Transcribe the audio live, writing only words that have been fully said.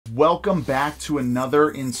Welcome back to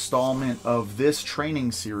another installment of this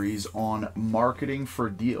training series on marketing for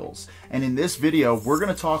deals. And in this video, we're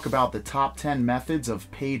going to talk about the top 10 methods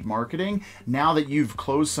of paid marketing now that you've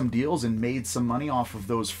closed some deals and made some money off of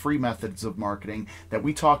those free methods of marketing that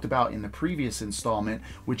we talked about in the previous installment,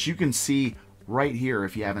 which you can see right here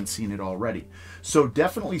if you haven't seen it already. So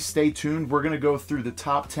definitely stay tuned. We're going to go through the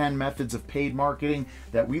top 10 methods of paid marketing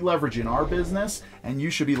that we leverage in our business and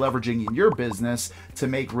you should be leveraging in your business to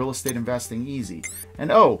make real estate investing easy.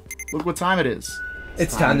 And oh, look what time it is.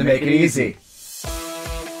 It's time to make it easy.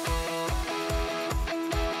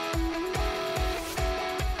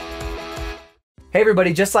 Hey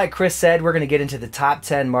everybody, just like Chris said, we're going to get into the top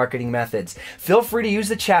 10 marketing methods. Feel free to use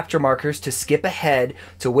the chapter markers to skip ahead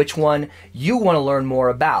to which one you want to learn more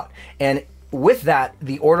about. And with that,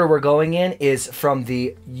 the order we're going in is from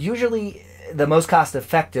usually the most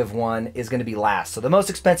cost-effective one is going to be last. So the most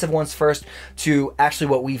expensive one's first to actually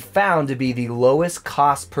what we found to be the lowest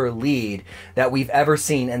cost per lead that we've ever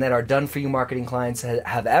seen and that our done-for-you marketing clients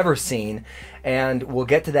have ever seen. And we'll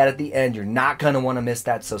get to that at the end. You're not going to want to miss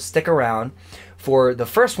that, so stick around. For the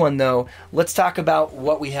first one, though, let's talk about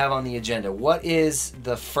what we have on the agenda. What is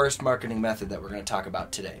the first marketing method that we're going to talk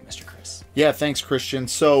about today, Mr. Chris? Yeah, thanks, Christian.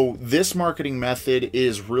 So this marketing method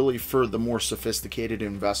is really for the more sophisticated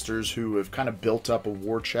investors who have kind of built up a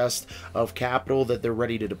war chest of capital that they're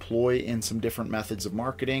ready to deploy in some different methods of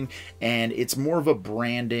marketing. And it's more of a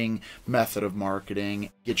branding method of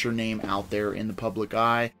marketing. Get your name out there in the public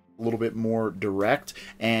eye. A little bit more direct,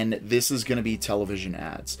 and this is going to be television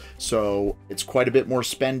ads. So it's quite a bit more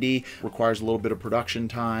spendy, requires a little bit of production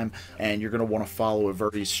time, and you're going to want to follow a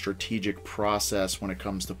very strategic process when it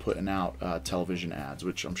comes to putting out television ads,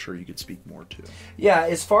 which I'm sure you could speak more to. Yeah,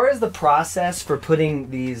 as far as the process for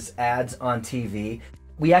putting these ads on TV,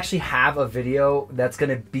 we actually have a video that's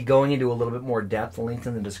going to be going into a little bit more depth, linked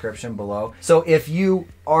in the description below. So if you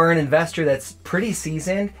are an investor that's pretty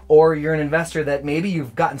seasoned, or you're an investor that maybe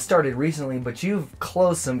you've gotten started recently, but you've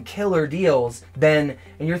closed some killer deals, and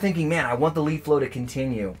you're thinking, man, I want the lead flow to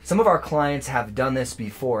continue. Some of our clients have done this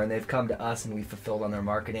before, and they've come to us and we've fulfilled on their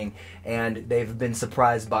marketing, and they've been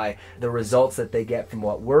surprised by the results that they get from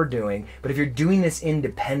what we're doing. But if you're doing this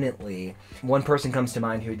independently, one person comes to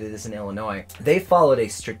mind who did this in Illinois. They followed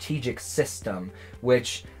a strategic system,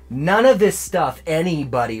 which none of this stuff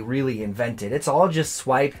anybody really invented. It's all just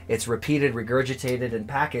swiped, it's repeated, regurgitated, and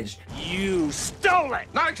packaged. You stole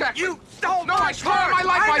it! Not exactly. You stole No, I swear on my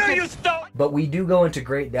life I know did. you stole it! But we do go into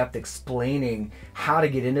great depth explaining how to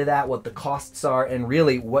get into that, what the costs are, and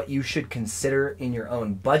really what you should consider in your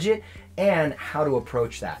own budget and how to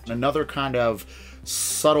approach that. Another kind of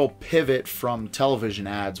subtle pivot from television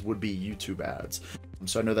ads would be YouTube ads.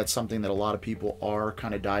 So I know that's something that a lot of people are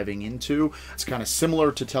kind of diving into. It's kind of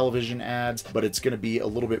similar to television ads, but it's going to be a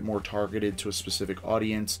little bit more targeted to a specific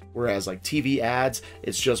audience. Whereas like TV ads,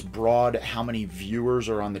 it's just broad how many viewers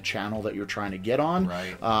are on the channel that you're trying to get on.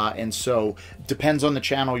 Right. And so depends on the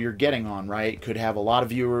channel you're getting on, right? Could have a lot of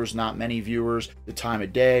viewers, not many viewers, the time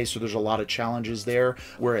of day. So there's a lot of challenges there.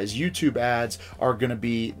 Whereas YouTube ads are going to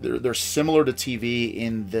be, they're similar to TV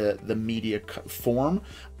in the media form,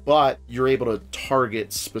 but you're able to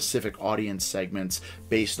target specific audience segments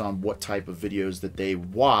based on what type of videos that they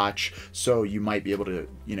watch. So you might be able to,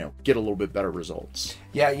 get a little bit better results.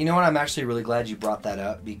 Yeah, you know what? I'm actually really glad you brought that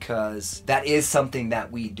up, because that is something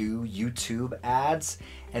that we do, YouTube ads,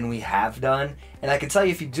 and we have done. And I can tell you,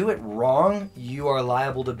 if you do it wrong, you are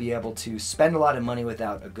liable to be able to spend a lot of money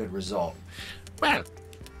without a good result. Well,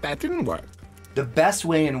 that didn't work. The best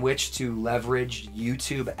way in which to leverage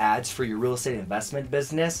YouTube ads for your real estate investment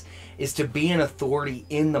business is to be an authority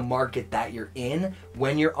in the market that you're in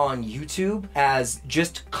when you're on YouTube as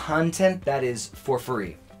just content that is for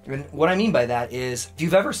free. And what I mean by that is, if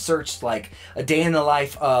you've ever searched like a day in the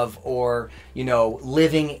life of, or,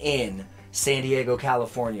 living in San Diego,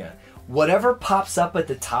 California, whatever pops up at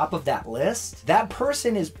the top of that list, that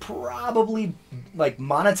person is probably like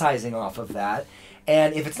monetizing off of that.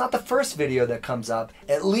 And if it's not the first video that comes up,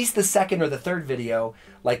 at least the second or the third video,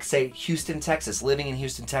 like say Houston, Texas, living in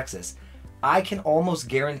Houston, Texas, I can almost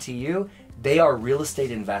guarantee you they are real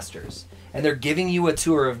estate investors and they're giving you a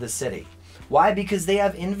tour of the city. Why? Because they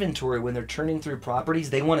have inventory. When they're turning through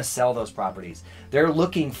properties, they want to sell those properties. They're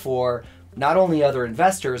looking for not only other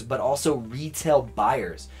investors, but also retail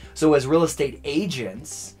buyers. So as real estate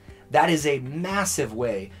agents, that is a massive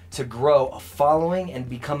way to grow a following and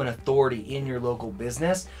become an authority in your local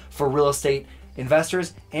business for real estate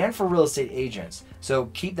investors and for real estate agents. So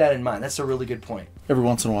keep that in mind. That's a really good point. Every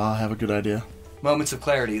once in a while, I have a good idea. Moments of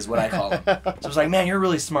clarity is what I call them. So I was like, man, you're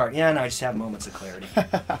really smart. Yeah, no, I just have moments of clarity.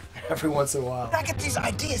 every once in a while. I get these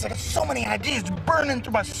ideas. I got so many ideas burning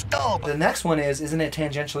through my skull. The next one isn't it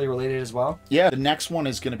tangentially related as well? Yeah, the next one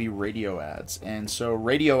is going to be radio ads. And so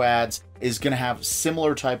radio ads is going to have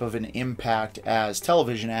similar type of an impact as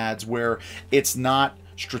television ads, where it's not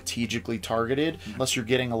strategically targeted unless you're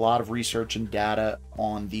getting a lot of research and data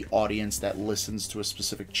on the audience that listens to a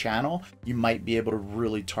specific channel. You might be able to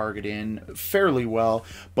really target in fairly well,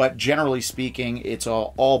 but generally speaking, it's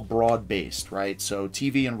all broad-based, right? So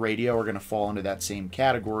TV and radio are going to fall into that same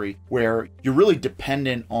category, where you're really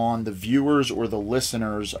dependent on the viewers or the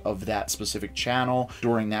listeners of that specific channel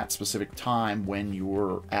during that specific time when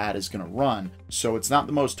your ad is going to run. So it's not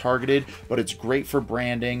the most targeted, but it's great for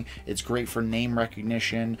branding, it's great for name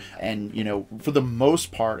recognition, and you know, for the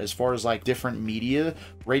most part, as far as like different media,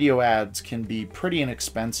 radio ads can be pretty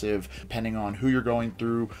inexpensive depending on who you're going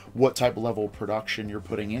through, what type of level of production you're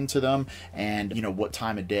putting into them, and you know, what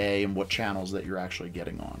time of day and what channels that you're actually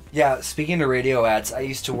getting on. Yeah, speaking of radio ads, I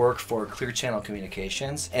used to work for Clear Channel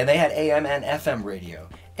Communications, and they had AM and FM radio.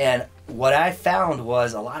 And what I found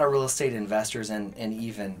was a lot of real estate investors and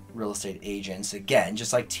even real estate agents, again,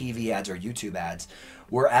 just like TV ads or YouTube ads,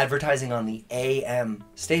 were advertising on the AM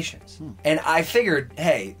stations. And I figured,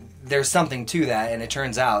 hey, there's something to that, and it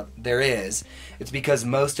turns out there is. It's because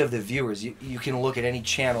most of the viewers, you can look at any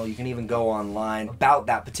channel, you can even go online about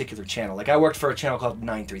that particular channel. Like I worked for a channel called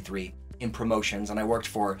 933 in promotions, and I worked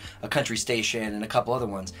for a country station and a couple other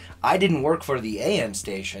ones. I didn't work for the AM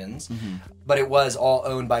stations, but it was all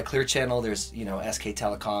owned by Clear Channel. There's, you know, SK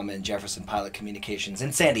Telecom and Jefferson Pilot Communications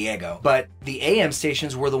in San Diego. But the AM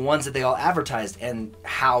stations were the ones that they all advertised. And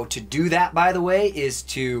how to do that, by the way, is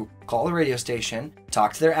to call the radio station,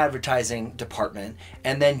 talk to their advertising department,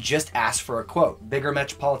 and then just ask for a quote. Bigger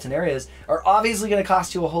metropolitan areas are obviously going to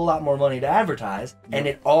cost you a whole lot more money to advertise, and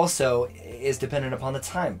it also is dependent upon the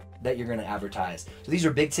time that you're going to advertise. So these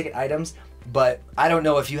are big ticket items, but I don't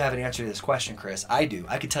know if you have an answer to this question, Chris. I do.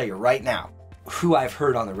 I could tell you right now who I've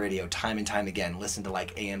heard on the radio time and time again, listen to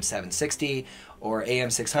like AM 760 or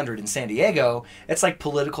AM 600 in San Diego. It's like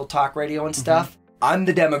political talk radio and stuff. I'm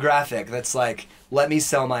the demographic that's like, let me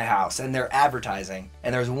sell my house, and they're advertising.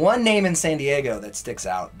 And there's one name in San Diego that sticks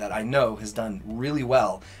out that I know has done really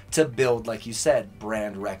well to build, like you said,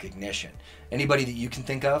 brand recognition. Anybody that you can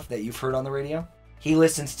think of that you've heard on the radio? He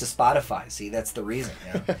listens to Spotify. See, that's the reason.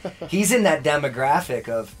 You know? He's in that demographic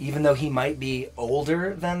of, even though he might be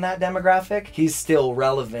older than that demographic, he's still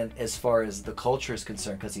relevant as far as the culture is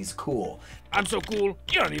concerned because he's cool. I'm so cool,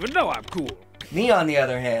 you don't even know I'm cool. Me, on the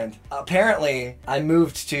other hand, apparently I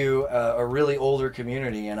moved to a really older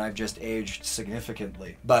community and I've just aged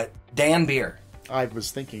significantly. But Dan Beer. I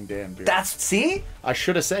was thinking Dan Beer. See? I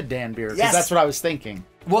should have said Dan Beer, because Yes. that's what I was thinking.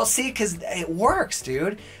 Well, see, because it works,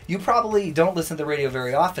 dude. You probably don't listen to the radio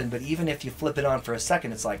very often, but even if you flip it on for a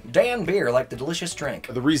second, it's like Dan Beer, like the delicious drink.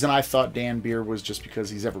 The reason I thought Dan Beer was just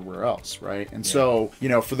because he's everywhere else, right? And so, you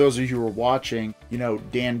know, for those of you who are watching, you know,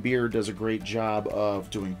 Dan Beer does a great job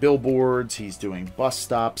of doing billboards, he's doing bus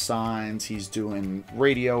stop signs, he's doing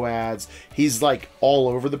radio ads, he's like all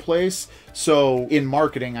over the place. So in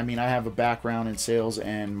marketing, I mean, I have a background in sales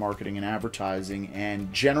and marketing and advertising,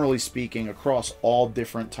 and generally speaking, across all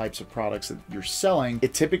different types of products that you're selling,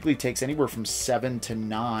 it typically takes anywhere from 7 to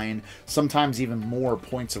 9, sometimes even more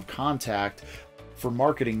points of contact for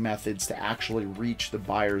marketing methods to actually reach the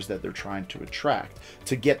buyers that they're trying to attract,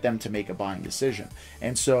 to get them to make a buying decision.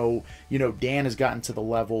 And so, you know, Dan has gotten to the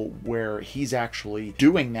level where he's actually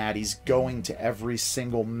doing that. He's going to every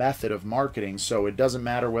single method of marketing. So it doesn't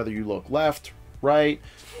matter whether you look left, right,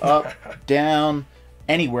 up, down,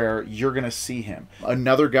 anywhere, you're going to see him.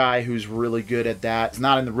 Another guy who's really good at that,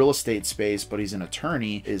 not in the real estate space, but he's an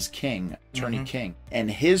attorney, is Attorney King.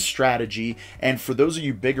 And his strategy, and for those of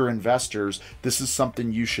you bigger investors, this is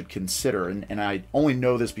something you should consider. And I only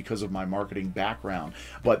know this because of my marketing background,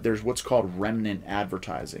 but there's what's called remnant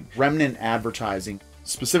advertising. Remnant advertising,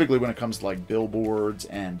 specifically when it comes to like billboards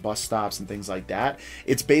and bus stops and things like that,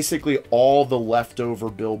 it's basically all the leftover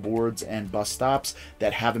billboards and bus stops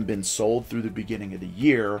that haven't been sold through the beginning of the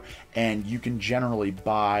year, and you can generally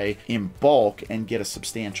buy in bulk and get a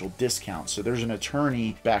substantial discount. So there's an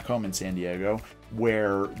attorney back home in San Diego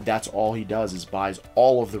where that's all he does, is buys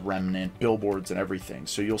all of the remnant billboards and everything.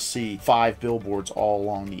 So you'll see 5 billboards all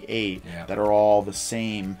along the 8 that are all the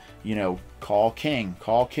same, you know, call King,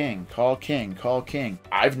 call King, call King, call King.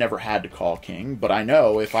 I've never had to call King, but I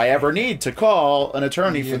know if I ever need to call an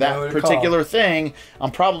attorney for that particular thing,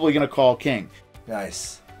 I'm probably going to call King.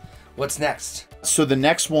 Nice. What's next? So the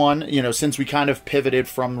next one, you know, since we kind of pivoted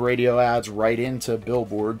from radio ads right into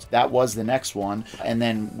billboards, that was the next one. And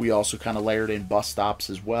then we also kind of layered in bus stops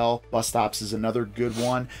as well. Bus stops is another good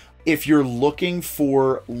one. If you're looking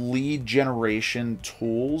for lead generation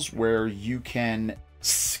tools where you can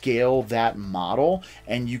scale that model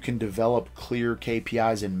and you can develop clear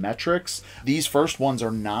KPIs and metrics, these first ones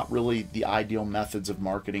are not really the ideal methods of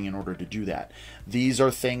marketing in order to do that. These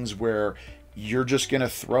are things where you're just going to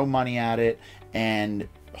throw money at it and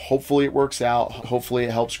hopefully it works out. Hopefully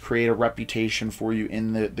it helps create a reputation for you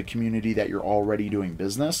in the community that you're already doing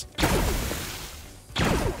business.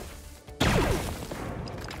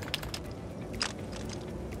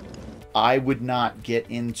 I would not get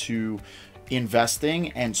into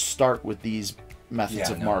investing and start with these methods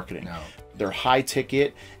of marketing. No. They're high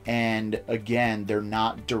ticket, and again, they're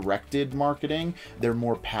not directed marketing. They're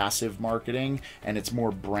more passive marketing, and it's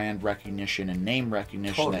more brand recognition and name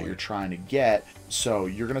recognition that you're trying to get. So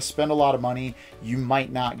you're going to spend a lot of money. You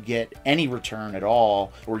might not get any return at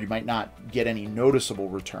all, or you might not get any noticeable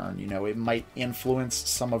return. You know, it might influence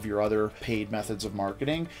some of your other paid methods of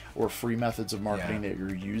marketing or free methods of marketing that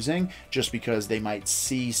you're using, just because they might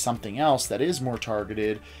see something else that is more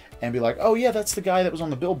targeted and be like, oh yeah, that's the guy that was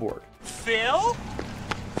on the billboard. Phil?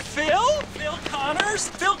 Phil Connors?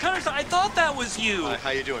 Phil Connors, I thought that was you. Hi, how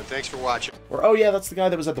you doing? Thanks for watching. Or, oh yeah, that's the guy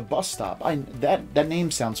that was at the bus stop. That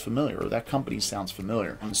name sounds familiar, or that company sounds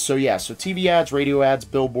familiar. So yeah, so TV ads, radio ads,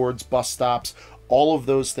 billboards, bus stops, all of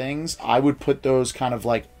those things, I would put those kind of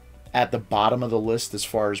like at the bottom of the list as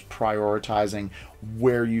far as prioritizing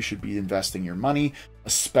where you should be investing your money,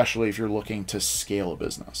 especially if you're looking to scale a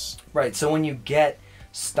business. Right, so when you get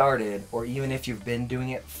started, or even if you've been doing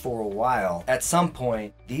it for a while, at some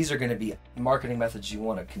point these are going to be marketing methods you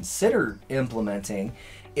want to consider implementing.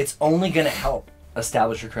 It's only going to help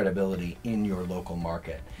establish your credibility in your local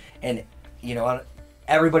market. And you know,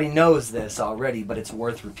 everybody knows this already, but it's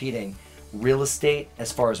worth repeating. Real estate,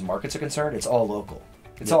 as far as markets are concerned, it's all local.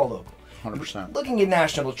 It's all local. 100%. Looking at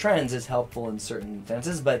national trends is helpful in certain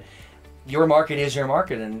senses, but your market is your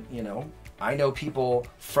market. And you know, I know people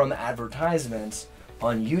from advertisements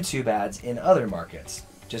on YouTube ads in other markets,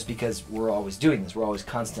 just because we're always doing this. We're always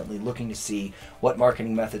constantly looking to see what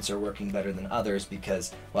marketing methods are working better than others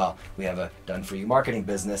because, well, we have a done-for-you marketing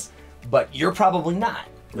business, but you're probably not,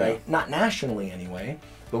 right? Yeah. Not nationally anyway,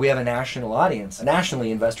 but we have a national audience. Nationally,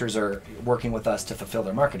 investors are working with us to fulfill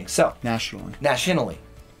their marketing. So, nationally.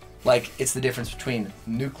 Like, it's the difference between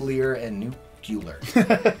nuclear and nuclear.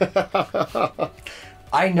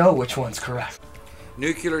 I know which one's correct.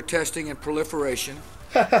 Nuclear testing and proliferation.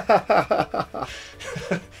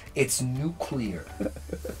 It's nuclear.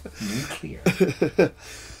 Nuclear.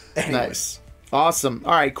 Anyway. Nice. Awesome.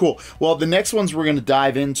 All right, cool. Well, the next ones we're going to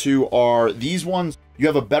dive into are these ones. You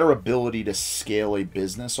have a better ability to scale a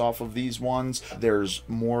business off of these ones. There's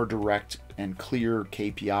more direct and clear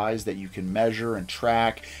KPIs that you can measure and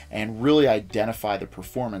track and really identify the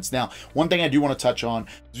performance. Now, one thing I do want to touch on,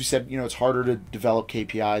 as we said, you know, it's harder to develop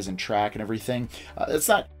KPIs and track and everything. It's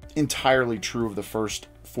not entirely true of the first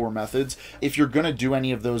 4 methods. If you're going to do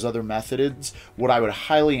any of those other methods, what I would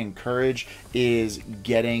highly encourage is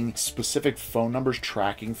getting specific phone numbers,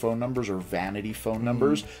 tracking phone numbers or vanity phone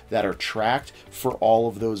numbers that are tracked for all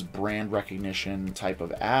of those brand recognition type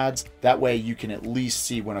of ads. That way you can at least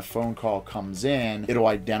see when a phone call comes in, it'll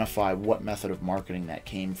identify what method of marketing that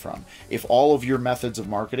came from. If all of your methods of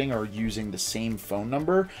marketing are using the same phone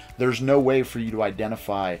number, there's no way for you to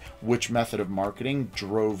identify which method of marketing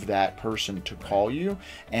drove that person to call you.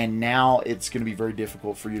 And now it's going to be very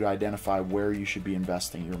difficult for you to identify where you should be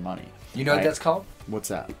investing your money. You know what that's called? What's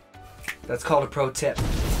that? That's called a pro tip.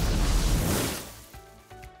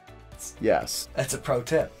 Yes. That's a pro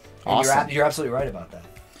tip. And Awesome. You're absolutely right about that.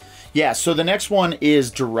 Yeah, so the next one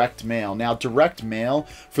is direct mail. Now, direct mail,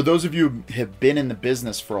 for those of you who have been in the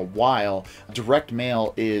business for a while, direct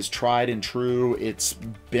mail is tried and true. It's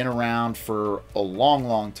been around for a long,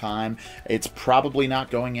 long time. It's probably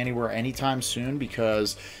not going anywhere anytime soon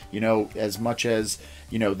because, you know, as much as,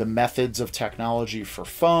 you know, the methods of technology for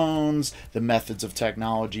phones, the methods of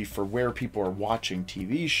technology for where people are watching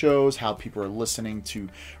TV shows, how people are listening to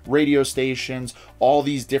radio stations, all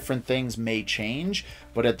these different things may change.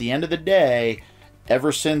 But at the end of the day,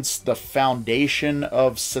 ever since the foundation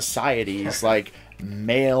of societies, like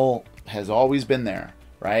mail has always been there,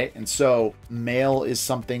 right? And so mail is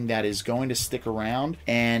something that is going to stick around.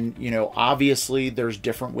 And, you know, obviously there's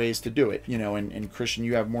different ways to do it, you know, and Christian,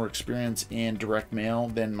 you have more experience in direct mail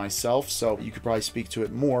than myself, so you could probably speak to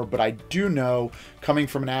it more. But I do know, coming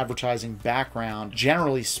from an advertising background,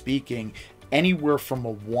 generally speaking, anywhere from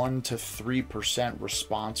a 1% to 3%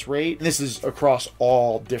 response rate, and this is across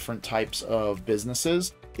all different types of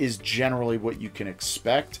businesses, is generally what you can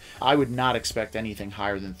expect. I would not expect anything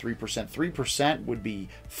higher than 3%. 3% would be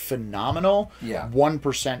phenomenal. Yeah.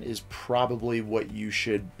 1% is probably what you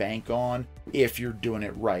should bank on if you're doing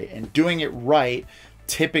it right. And doing it right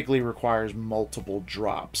typically requires multiple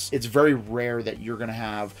drops. It's very rare that you're going to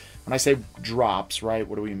have, when I say drops, right,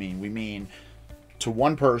 what do we mean? We mean to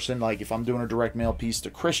one person, like if I'm doing a direct mail piece to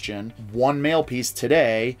Christian, one mail piece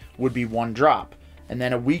today would be one drop. And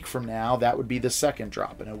then a week from now, that would be the second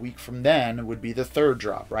drop. And a week from then would be the third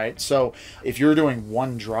drop, right? So if you're doing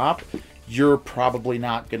one drop, you're probably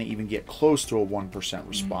not going to even get close to a 1%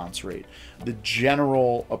 response rate. The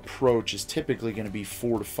general approach is typically going to be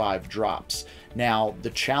 4 to 5 drops. Now, the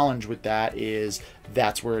challenge with that is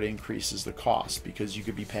that's where it increases the cost, because you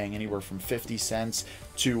could be paying anywhere from 50 cents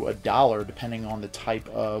to $1 depending on the type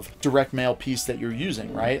of direct mail piece that you're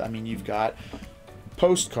using, right? I mean, you've got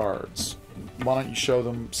postcards. Why don't you show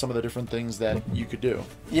them some of the different things that you could do?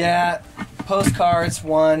 Yeah, Postcards,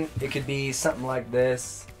 one, it could be something like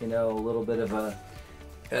this, you know, a little bit of a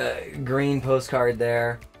green postcard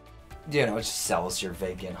there. You know, it just sells your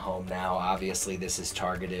vacant home now. Obviously, this is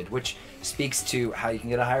targeted, which speaks to how you can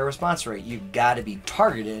get a higher response rate. You've got to be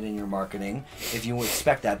targeted in your marketing if you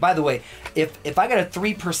expect that. By the way, if I got a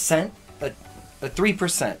 3%, a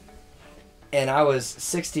 3%, and I was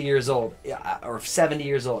 60 years old, or 70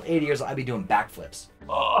 years old, 80 years old, I'd be doing backflips.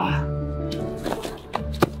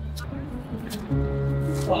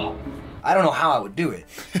 Oh. I don't know how I would do it,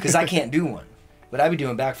 because I can't do one. But I'd be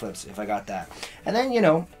doing backflips if I got that. And then, you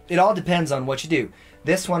know, it all depends on what you do.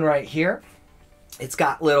 This one right here, it's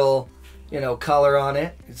got little, you know, color on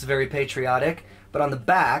it. It's very patriotic. But on the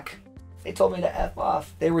back, they told me to F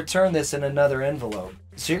off. They returned this in another envelope.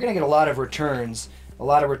 So you're going to get a lot of returns, a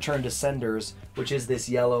lot of return to senders, which is this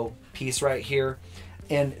yellow piece right here.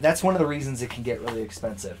 And that's one of the reasons it can get really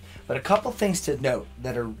expensive. But a couple things to note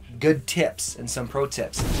that are good tips and some pro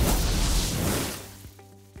tips.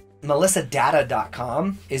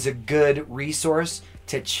 melissadata.com is a good resource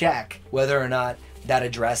to check whether or not that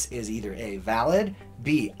address is either A, valid,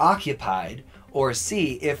 B, occupied, or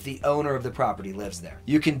C, if the owner of the property lives there.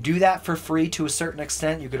 You can do that for free to a certain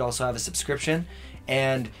extent. You could also have a subscription.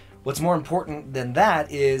 And what's more important than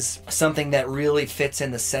that is something that really fits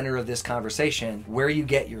in the center of this conversation, where you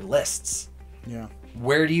get your lists. Yeah.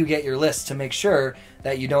 Where do you get your lists to make sure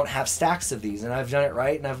that you don't have stacks of these? And I've done it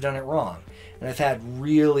right and I've done it wrong. And I've had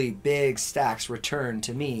really big stacks returned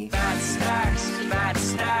to me. Bad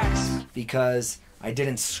stacks. Because I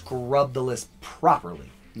didn't scrub the list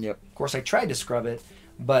properly. Yep. Of course, I tried to scrub it,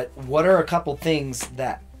 but what are a couple things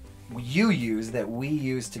that you use, that we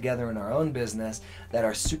use together in our own business, that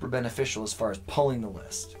are super beneficial as far as pulling the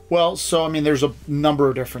list? Well, so I mean, there's a number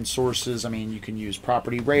of different sources. I mean, you can use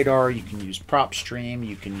Property Radar, you can use PropStream,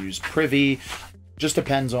 you can use Privy. Just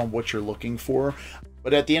depends on what you're looking for.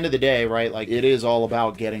 But at the end of the day, right, like it is all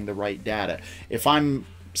about getting the right data. If I'm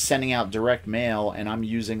sending out direct mail and I'm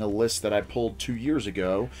using a list that I pulled 2 years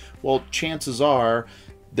ago, well, chances are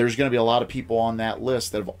there's going to be a lot of people on that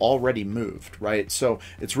list that have already moved, right? So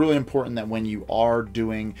it's really important that when you are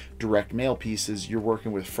doing direct mail pieces, you're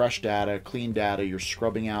working with fresh data, clean data, you're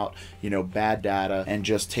scrubbing out, you know, bad data and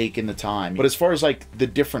just taking the time. But as far as like the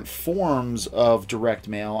different forms of direct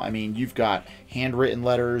mail, I mean, you've got handwritten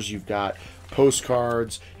letters, you've got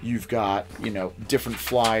postcards, you've got, you know, different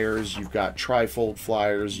flyers, you've got trifold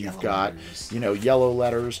flyers, you've got, you know, yellow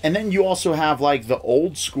letters. And then you also have like the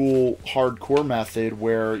old school hardcore method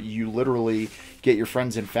where you literally get your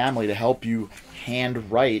friends and family to help you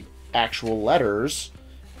hand write actual letters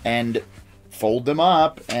and fold them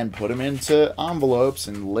up and put them into envelopes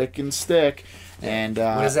and lick and stick. And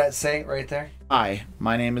what does that say right there? Hi,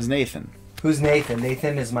 my name is Nathan. Who's Nathan?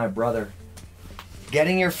 Nathan is my brother.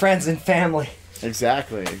 Getting your friends and family.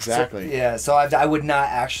 Exactly. So I would not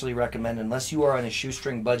actually recommend, unless you are on a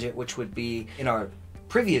shoestring budget, which would be in our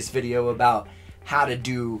previous video about how to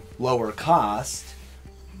do lower cost.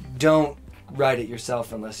 Don't write it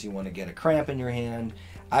yourself unless you want to get a cramp in your hand.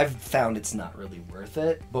 I've found it's not really worth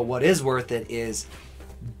it. But what is worth it is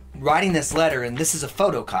writing this letter, and this is a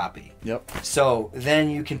photocopy. Yep. So then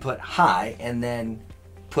you can put hi and then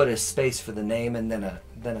put a space for the name and then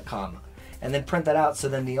a comma. And then print that out, so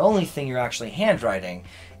then the only thing you're actually handwriting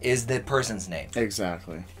is the person's name.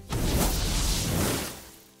 Exactly.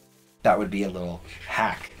 That would be a little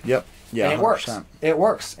hack. Yep. Yeah, and it 100%. works. It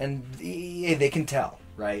works. And they can tell,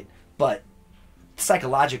 right? But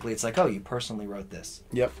psychologically, it's like, oh, you personally wrote this.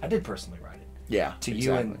 Yep. I did personally write it. Yeah, to exactly.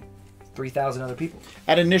 you and 3,000 other people.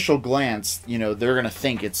 At initial glance, you know, they're going to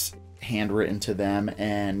think it's handwritten to them,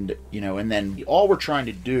 and, you know, and then all we're trying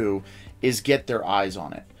to do is get their eyes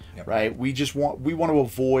on it. right? We want to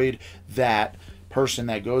avoid that person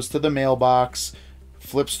that goes to the mailbox,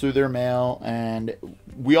 flips through their mail, and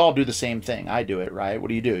we all do the same thing. I do it, right? What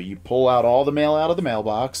do? You pull out all the mail out of the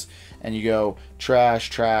mailbox and you go trash,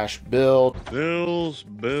 trash, bill, Bills,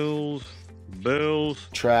 bills, bills.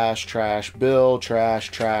 trash, trash, bill, trash,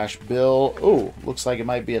 trash, bill. Ooh, looks like it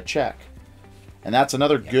might be a check. And that's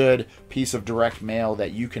another good piece of direct mail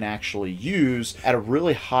that you can actually use at a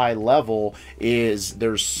really high level. Is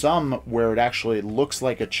there's some where it actually looks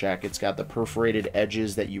like a check. It's got the perforated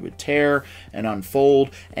edges that you would tear and unfold,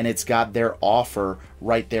 and it's got their offer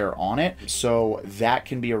right there on it. So that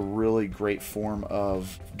can be a really great form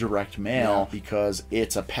of direct mail because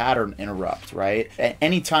it's a pattern interrupt, right?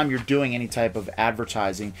 Anytime you're doing any type of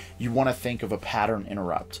advertising, you want to think of a pattern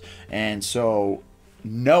interrupt. And so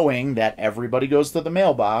knowing that everybody goes to the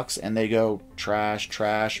mailbox and they go trash,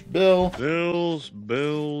 trash, bill, Bills,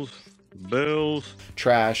 bills, bills.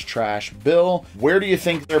 trash, trash, bill. Where do you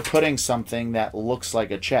think they're putting something that looks like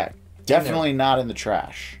a check? Definitely not in the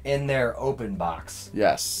trash. In their open box.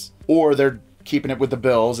 Yes. Or they're keeping it with the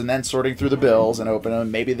bills and then sorting through the bills and opening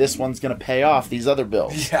them. Maybe this one's going to pay off these other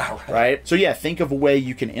bills. Yeah, right. So yeah, think of a way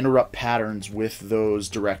you can interrupt patterns with those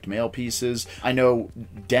direct mail pieces. I know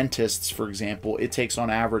dentists, for example, it takes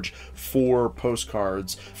on average 4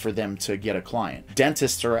 postcards for them to get a client.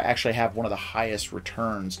 Dentists actually have one of the highest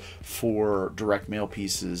returns for direct mail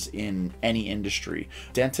pieces in any industry.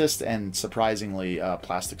 Dentists and surprisingly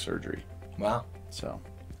plastic surgery. Wow. So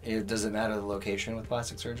Does it matter the location with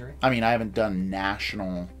plastic surgery? I mean, I haven't done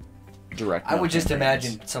national direct mail I would just campaigns.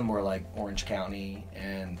 imagine somewhere like Orange County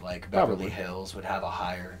and like Beverly Probably. Hills would have a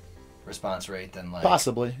higher response rate than like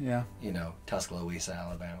Possibly, yeah. you know, Tuscaloosa,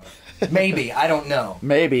 Alabama. Maybe, I don't know.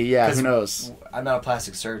 Maybe, yeah, 'Cause who knows? I'm not a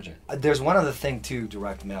plastic surgeon. There's one other thing too,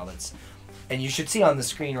 direct mail, and you should see on the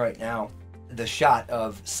screen right now the shot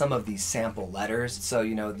of some of these sample letters. So,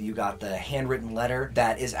 you know, you got the handwritten letter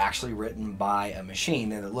that is actually written by a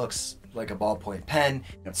machine and it looks like a ballpoint pen.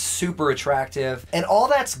 It's super attractive and all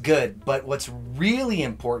that's good, but what's really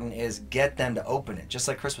important is get them to open it, just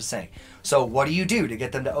like Chris was saying. So what do you do to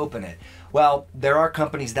get them to open it? Well, there are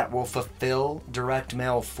companies that will fulfill direct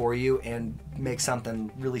mail for you and make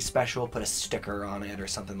something really special, put a sticker on it or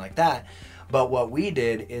something like that. But what we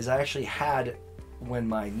did is I actually had, when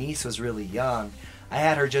my niece was really young, I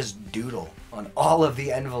had her just doodle on all of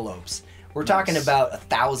the envelopes. We're talking about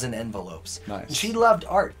 1,000 envelopes. Nice. And she loved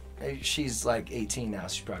art. She's like 18 now,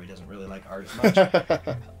 so she probably doesn't really like art much.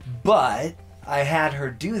 But I had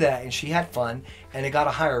her do that and she had fun and it got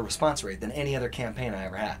a higher response rate than any other campaign I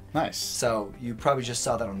ever had. Nice. So you probably just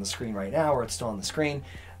saw that on the screen right now, or it's still on the screen.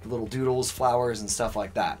 Little doodles, flowers, and stuff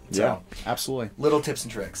like that. So, Yeah, absolutely. little tips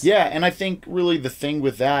and tricks. Yeah, and I think really the thing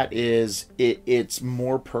with that is it's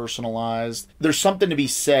more personalized. There's something to be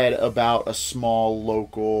said about a small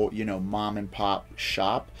local, you know, mom and pop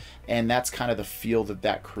shop. And that's kind of the feel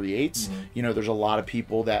that creates. Mm-hmm. You know, there's a lot of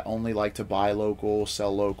people that only like to buy local,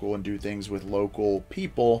 sell local, and do things with local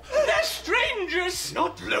people. They're strangers,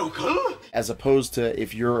 not local. As opposed to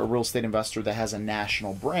if you're a real estate investor that has a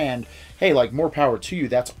national brand, hey, like, more power to you.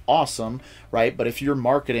 That's awesome, right? But if you're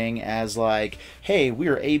marketing as like, hey,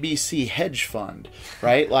 we're ABC hedge fund,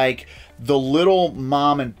 right? Like, the little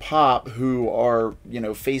mom and pop who are, you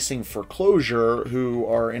know, facing foreclosure, who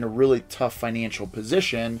are in a really tough financial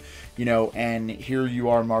position, you know, and here you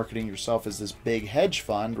are marketing yourself as this big hedge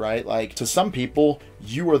fund, right? Like, to some people,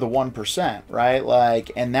 you are the 1%, right?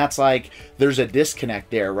 Like, and that's like, there's a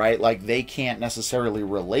disconnect there, right? Like, they can't necessarily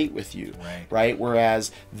relate with you, right?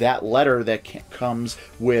 Whereas that letter that comes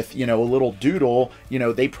with, you know, a little doodle, you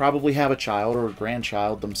know, they probably have a child or a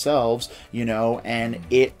grandchild themselves, you know, and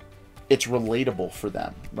it's relatable for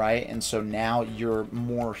them, right? And so now you're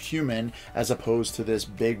more human as opposed to this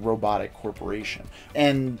big robotic corporation.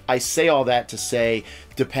 And I say all that to say,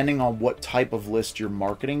 depending on what type of list you're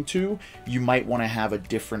marketing to, you might want to have a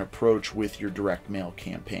different approach with your direct mail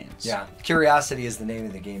campaigns. Yeah, curiosity is the name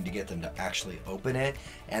of the game to get them to actually open it,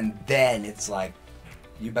 and then it's like,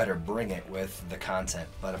 you better bring it with the content.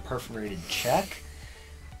 But a perforated check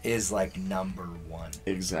is like number one.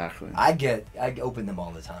 Exactly. I open them all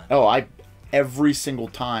the time. Oh, every single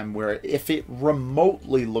time, where if it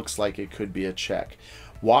remotely looks like it could be a check.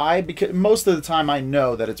 Why? Because most of the time I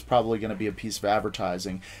know that it's probably going to be a piece of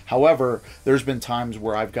advertising. However, there's been times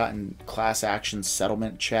where I've gotten class action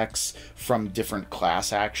settlement checks from different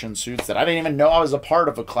class action suits that I didn't even know I was a part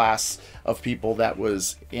of a class of people that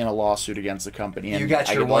was in a lawsuit against the company. And you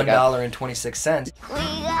got your $1.26. We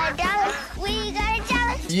got a dollar. We got a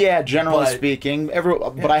dollar. Yeah, generally But- speaking,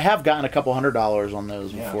 but I have gotten a couple $100 on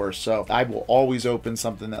those before, so I will always open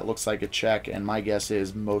something that looks like a check, and my guess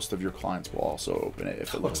is most of your clients will also open it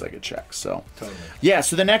if it looks like a check. So, yeah.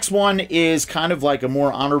 So the next one is kind of like a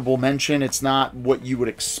more honorable mention. It's not what you would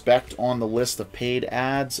expect on the list of paid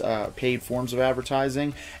ads, paid forms of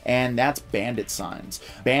advertising, and that's bandit signs.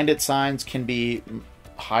 Bandit signs can be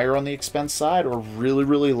higher on the expense side or really,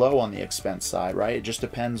 really low on the expense side, right? It just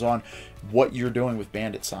depends on what you're doing with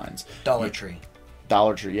bandit signs. Dollar Tree.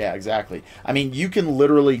 Dollar Tree, yeah, exactly. I mean, you can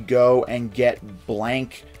literally go and get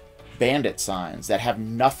blank bandit signs that have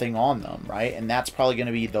nothing on them, right? And that's probably going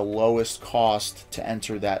to be the lowest cost to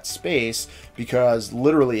enter that space, because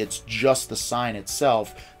literally it's just the sign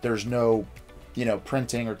itself. There's no, you know,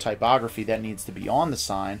 printing or typography that needs to be on the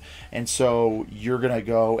sign. And so you're going to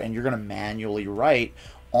go and you're going to manually write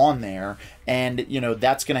on there, and you know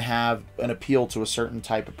that's going to have an appeal to a certain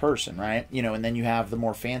type of person, right? You know, and then you have the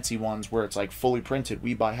more fancy ones where it's like fully printed.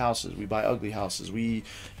 We buy houses, we buy ugly houses, we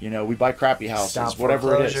buy crappy houses, Stop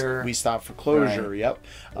whatever it foreclosure. is. We stop foreclosure, Right. Yep.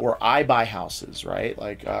 Or I buy houses, right?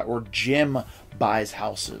 Like or Jim buys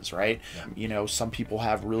houses, right? You know, some people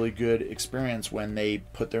have really good experience when they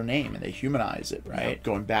put their name and they humanize it, right?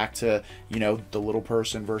 Going back to, you know, the little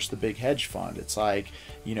person versus the big hedge fund. It's like,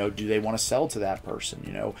 you know, do they want to sell to that person?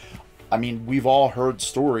 You know, I mean, we've all heard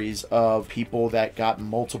stories of people that got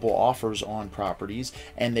multiple offers on properties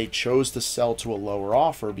and they chose to sell to a lower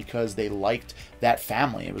offer because they liked that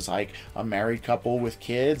family. It was like a married couple with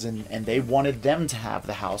kids, and they wanted them to have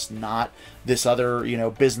the house, not this other, you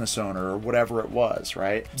know, business owner or whatever it was,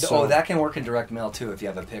 right? Oh, that can work in direct mail too if you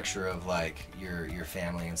have a picture of like your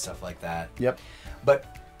family and stuff like that. Yep.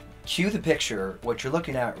 But cue the picture. What you're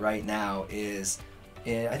looking at right now is,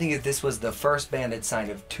 I think this was the first bandit sign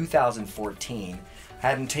of 2014. I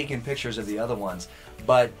hadn't taken pictures of the other ones,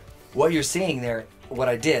 but what you're seeing there, what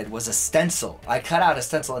I did was a stencil. I cut out a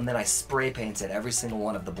stencil and then I spray painted every single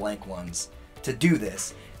one of the blank ones to do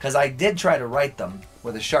this, because I did try to write them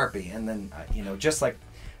with a Sharpie, and then, you know, just like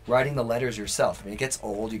writing the letters yourself. I mean, it gets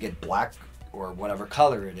old, you get black or whatever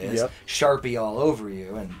color it is, Yep. Sharpie all over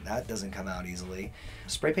you, and that doesn't come out easily.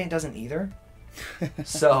 Spray paint doesn't either.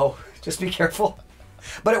 So just be careful.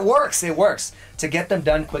 But it works. To get them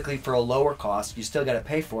done quickly for a lower cost, you still got to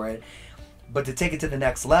pay for it. But to take it to the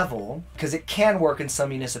next level, because it can work in some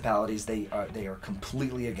municipalities, they are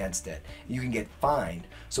completely against it. You can get fined.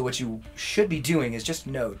 So what you should be doing is just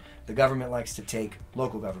note, the government likes to take,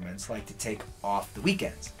 local governments like to take off the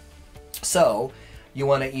weekends. So you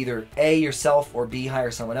want to either A, yourself, or B, hire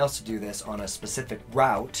someone else to do this on a specific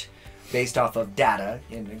route based off of data.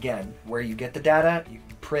 And again, where you get the data,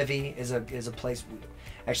 Privy is a place. We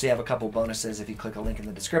actually have a couple bonuses if you click a link in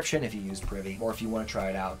the description if you use Privy, or if you want to try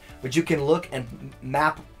it out. But you can look and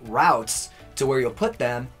map routes to where you'll put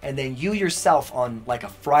them, and then you yourself on like a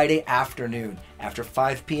Friday afternoon after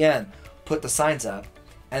 5 p.m. put the signs up,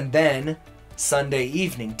 and then Sunday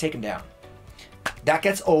evening take them down. That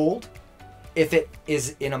gets old. If it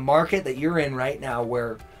is in a market that you're in right now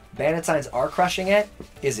where bandit signs are crushing it,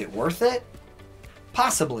 is it worth it?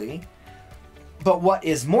 Possibly. But what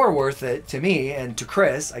is more worth it to me and to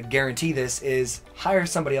Chris, I guarantee this, is hire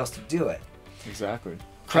somebody else to do it. Exactly.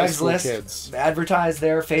 High school kids. Craigslist, advertise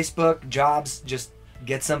there, Facebook, jobs, just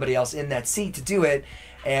get somebody else in that seat to do it.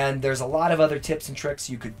 And there's a lot of other tips and tricks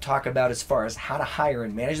you could talk about as far as how to hire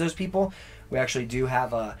and manage those people. We actually do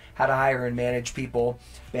have a how to hire and manage people,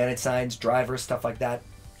 bandit signs, drivers, stuff like that.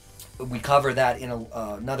 We cover that in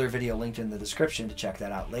another video linked in the description to check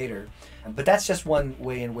that out later. But that's just one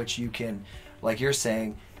way in which you can, like you're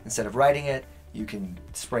saying, instead of writing it, you can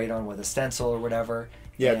spray it on with a stencil or whatever.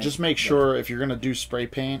 Yeah, And, just make sure if you're going to do spray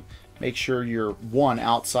paint, make sure you're, one,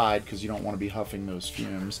 outside because you don't want to be huffing those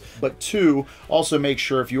fumes. But two, also make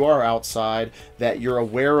sure if you are outside that you're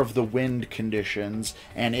aware of the wind conditions,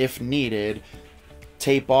 and if needed,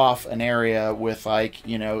 tape off an area with, like,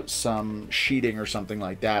 you know, some sheeting or something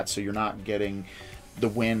like that, so you're not getting the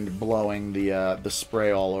wind blowing the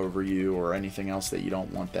spray all over you or anything else that you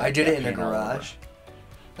don't want that. I did it in the paint all over. garage,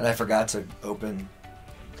 and I forgot to open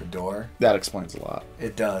the door. That explains a lot.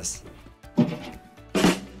 It does.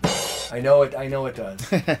 I know it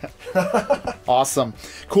does. Awesome.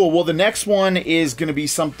 Cool. Well, the next one is going to be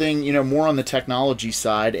something, you know, more on the technology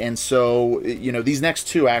side. And so, you know, these next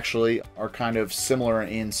two actually are kind of similar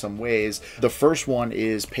in some ways. The first one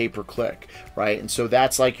is pay-per-click, right? And so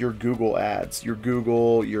that's like your Google ads, your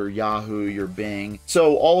Google, your Yahoo, your Bing.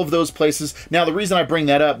 So all of those places. Now, the reason I bring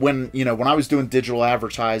that up, when I was doing digital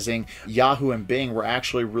advertising, Yahoo and Bing were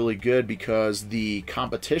actually really good because the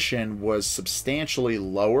competition was substantially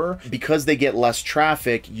lower because they get less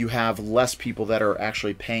traffic, you have less people that are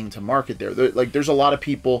actually paying to market there. Like, there's a lot of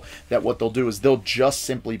people that what they'll do is they'll just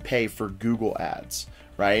simply pay for Google ads,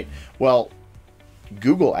 right? Well,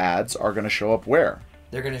 Google ads are going to show up where?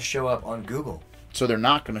 They're going to show up on Google. So they're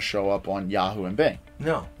not going to show up on Yahoo and Bing.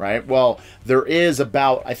 No. Right? Well, there is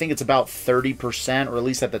about, I think it's about 30%, or at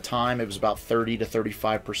least at the time, it was about 30 to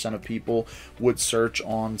 35% of people would search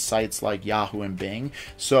on sites like Yahoo and Bing.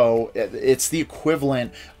 So it's the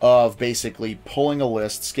equivalent of basically pulling a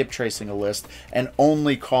list, skip tracing a list, and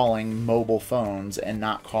only calling mobile phones and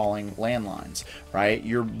not calling landlines, right?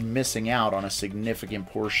 You're missing out on a significant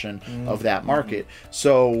portion of that market.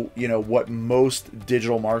 So, you know, what most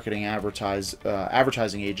digital marketing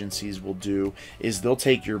advertising agencies will do is they'll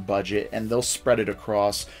take your budget and they'll spread it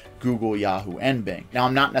across Google, Yahoo, and Bing. Now,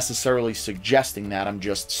 I'm not necessarily suggesting that. I'm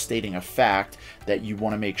just stating a fact that you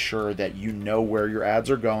want to make sure that you know where your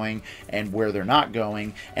ads are going and where they're not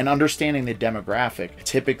going, and understanding the demographic.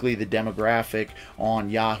 Typically, the demographic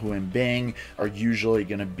on Yahoo and Bing are usually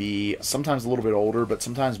going to be sometimes a little bit older, but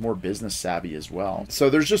sometimes more business savvy as well.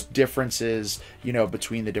 So there's just differences, you know,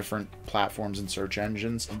 between the different platforms and search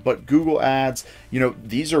engines. But Google ads, you know,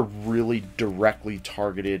 these are really directly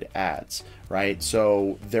targeted ads, right?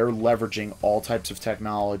 So they're leveraging all types of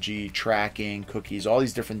technology, tracking, cookies, all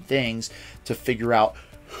these different things to figure out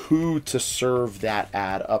who to serve that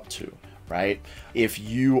ad up to, right? If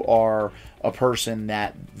you are a person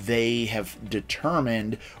that they have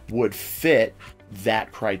determined would fit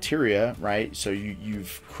that criteria, right? So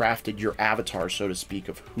you've crafted your avatar, so to speak,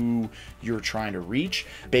 of who you're trying to reach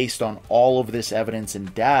based on all of this evidence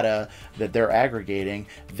and data that they're aggregating.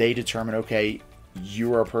 They determine, okay,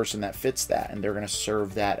 you are a person that fits that, and they're going to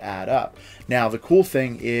serve that ad up. Now, the cool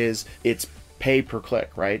thing is it's pay per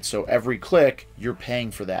click, right? So every click, you're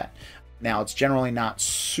paying for that. Now, it's generally not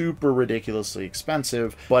super ridiculously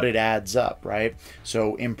expensive, but it adds up, right?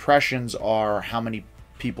 So impressions are how many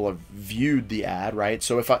people have viewed the ad, right?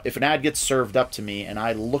 So if an ad gets served up to me and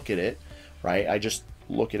I look at it, right? I just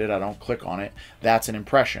look at it, I don't click on it, that's an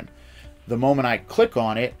impression. The moment I click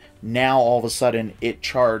on it, now all of a sudden it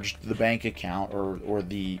charged the bank account or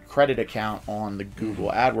the credit account on the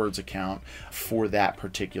Google AdWords account for that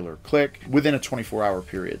particular click within a 24-hour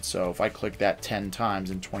period. So if I click that 10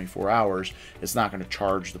 times in 24 hours, it's not going to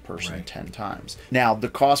charge the person 10 times. Now, the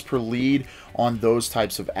cost per lead on those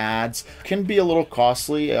types of ads can be a little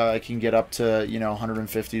costly. It can get up to, you know,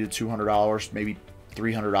 $150 to $200, maybe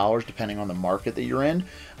 $300 depending on the market that you're in.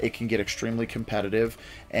 It can get extremely competitive,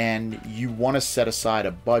 and you want to set aside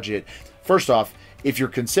a budget. First off, if you're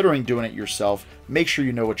considering doing it yourself, make sure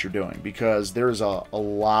you know what you're doing, because there's a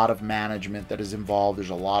lot of management that is involved. There's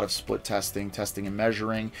a lot of split testing and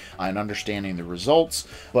measuring, and understanding the results.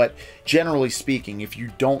 But generally speaking, if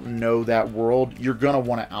you don't know that world, you're going to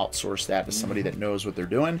want to outsource that to somebody that knows what they're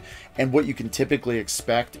doing. And what you can typically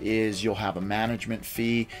expect is you'll have a management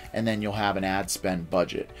fee, and then you'll have an ad spend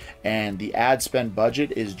budget. And the ad spend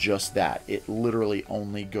budget is just that. It literally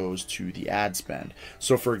only goes to the ad spend.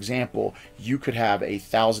 So for example, you could have a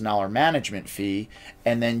 $1,000 management fee,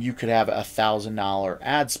 and then you could have a $1,000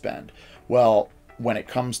 ad spend. Well, when it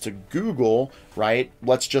comes to Google, right,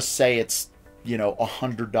 let's just say it's, you know,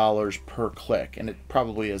 $100 per click, and it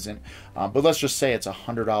probably isn't, but let's just say it's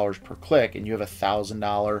 $100 per click, and you have a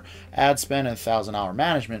 $1,000 ad spend and a $1,000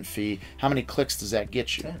 management fee. How many clicks does that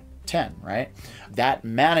get you? 10, right? That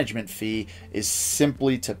management fee is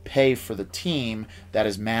simply to pay for the team that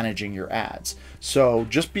is managing your ads. So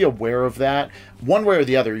just be aware of that. One way or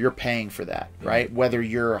the other, you're paying for that, right? Whether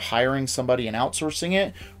you're hiring somebody and outsourcing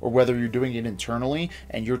it, or whether you're doing it internally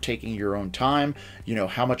and you're taking your own time, you know,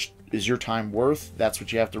 how much is your time worth? That's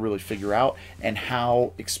what you have to really figure out, and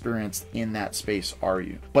how experienced in that space are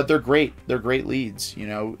you? But they're great. They're great leads. You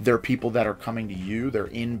know, they're people that are coming to you. They're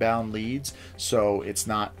inbound leads. So it's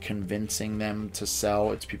not convincing them to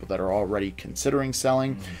sell. It's people that are already considering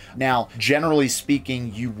selling. Now, generally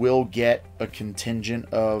speaking, you will get a contingent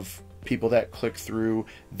of people that click through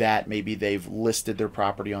that maybe they've listed their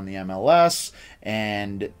property on the MLS,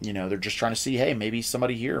 and you know, they're just trying to see, hey, maybe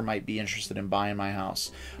somebody here might be interested in buying my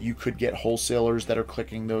house. You could get wholesalers that are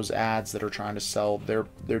clicking those ads that are trying to sell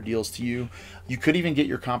their deals to you. You could even get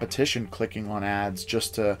your competition clicking on ads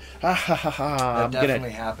just to I'm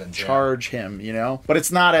gonna charge him, you know. But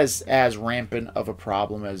it's not as rampant of a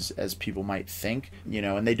problem as people might think, you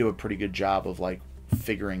know, and they do a pretty good job of like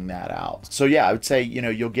figuring that out. So yeah, I would say, you know,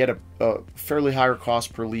 you'll get a fairly higher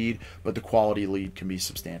cost per lead, but the quality lead can be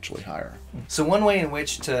substantially higher. So one way in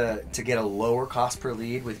which to get a lower cost per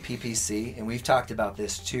lead with PPC, and we've talked about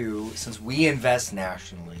this too, since we invest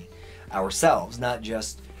nationally ourselves, not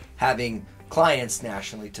just having clients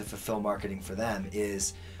nationally to fulfill marketing for them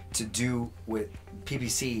is to do with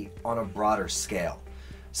PPC on a broader scale.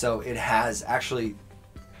 So it has actually,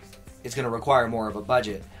 it's going to require more of a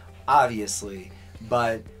budget, obviously,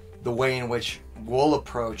 but the way in which we'll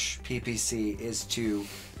approach PPC is to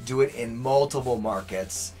do it in multiple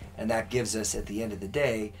markets, and that gives us, at the end of the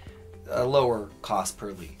day, a lower cost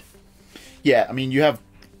per lead. Yeah, I mean, you have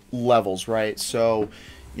levels, right? So,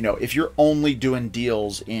 you know, if you're only doing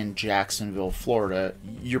deals in Jacksonville, Florida,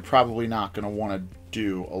 you're probably not going to want to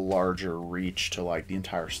do a larger reach to like the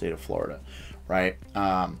entire state of Florida, right?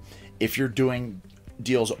 If you're doing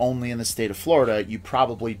deals only in the state of Florida, you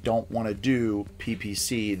probably don't want to do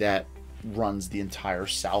PPC that runs the entire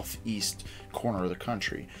southeast corner of the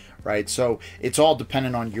country, right? So it's all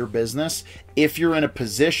dependent on your business. If you're in a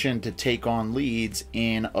position to take on leads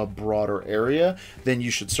in a broader area, then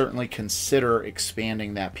you should certainly consider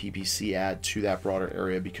expanding that PPC ad to that broader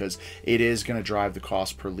area, because it is going to drive the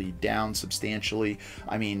cost per lead down substantially.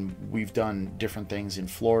 I mean, we've done different things in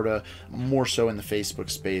Florida, more so in the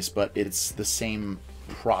Facebook space, but it's the same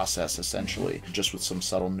process essentially, just with some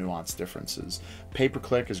subtle nuance differences.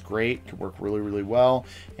 Pay-per-click is great, can work really, really well,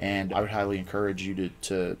 and I would highly encourage you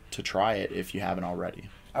to try it if you haven't already.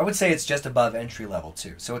 I would say it's just above entry level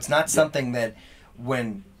too. So it's not something that,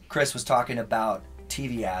 when Chris was talking about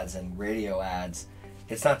TV ads and radio ads,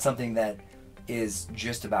 it's not something that is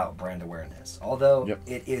just about brand awareness. Although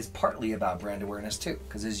it is partly about brand awareness too,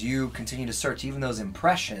 because as you continue to search, even those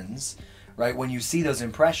impressions, right? When you see those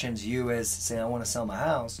impressions, you as say, I want to sell my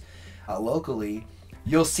house locally,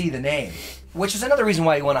 you'll see the name, which is another reason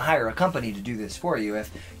why you want to hire a company to do this for you if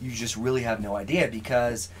you just really have no idea,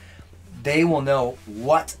 because they will know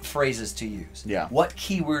what phrases to use, what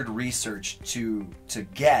keyword research to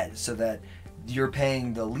get, so that you're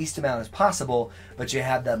paying the least amount as possible, but you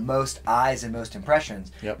have the most eyes and most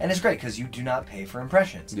impressions. And it's great because you do not pay for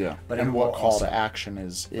impressions. But and what call to action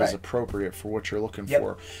is appropriate for what you're looking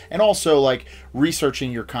for. And also, like,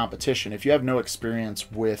 researching your competition. If you have no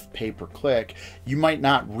experience with pay-per-click, you might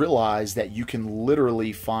not realize that you can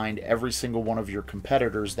literally find every single one of your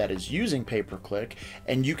competitors that is using pay-per-click,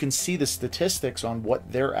 and you can see the statistics on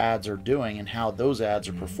what their ads are doing and how those ads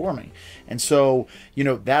are performing. And so, you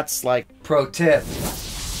know, that's like pro tip.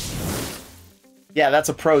 Yeah, that's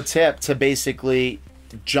a pro tip, to basically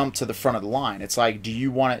jump to the front of the line. It's like, do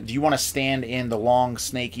you want to stand in the long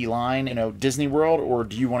snaky line, you know, Disney World, or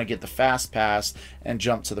do you want to get the fast pass and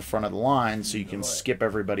jump to the front of the line so you can skip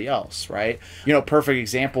everybody else, right? You know, perfect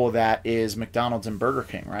example of that is McDonald's and Burger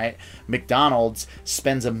King, right? McDonald's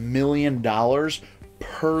spends $1 million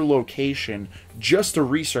per location just to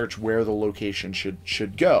research where the location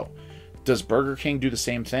should go. Does Burger King do the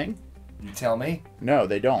same thing? You tell me. No,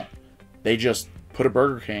 they don't. They just put a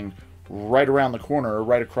Burger King right around the corner or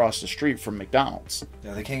right across the street from McDonald's.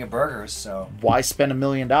 They're the king of burgers, so why spend $1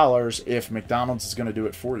 million if McDonald's is going to do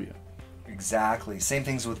it for you? Exactly. Same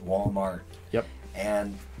things with Walmart. Yep.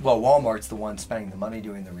 And, well, Walmart's the one spending the money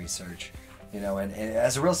doing the research. You know, and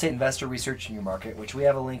as a real estate investor researching your market, which we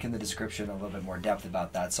have a link in the description, a little bit more depth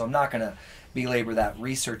about that. So I'm not going to belabor that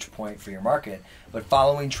research point for your market, but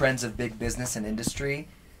following trends of big business and industry,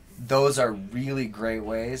 those are really great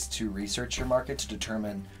ways to research your market to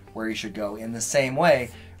determine where you should go. In the same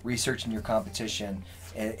way, researching your competition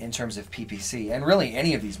in terms of PPC, and really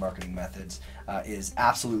any of these marketing methods, is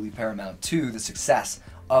absolutely paramount to the success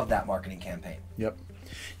of that marketing campaign. Yep.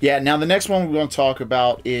 Yeah, now the next one we're going to talk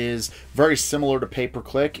about is very similar to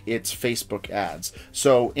pay-per-click. It's Facebook ads.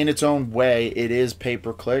 So in its own way, it is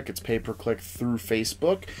pay-per-click. It's pay-per-click through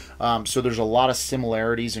Facebook. So there's a lot of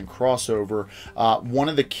similarities and crossover. One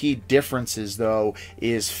of the key differences, though,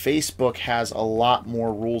 is Facebook has a lot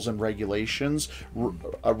more rules and regulations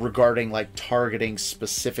regarding like targeting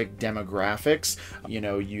specific demographics. You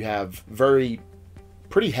know, you have pretty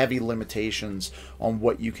heavy limitations on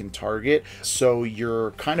what you can target, so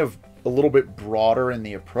you're kind of a little bit broader in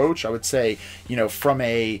the approach. I would say, you know, from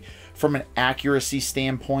an accuracy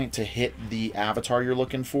standpoint, to hit the avatar you're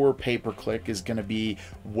looking for, pay-per-click is going to be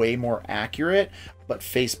way more accurate, but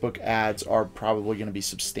Facebook ads are probably going to be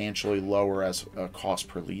substantially lower as a cost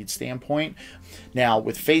per lead standpoint. Now,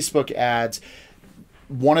 with Facebook ads,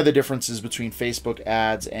 one of the differences between Facebook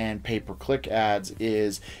ads and pay-per-click ads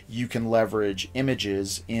is you can leverage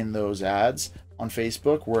images in those ads on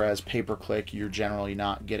Facebook, whereas pay-per-click, you're generally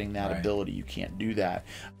not getting that ability. You can't do that.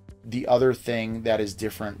 The other thing that is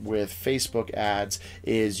different with Facebook ads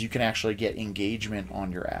is you can actually get engagement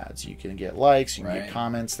on your ads. You can get likes, you can get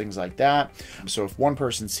comments, things like that. So if one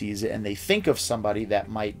person sees it and they think of somebody that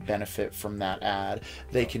might benefit from that ad,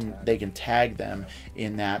 they can tag them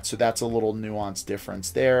in that. So that's a little nuanced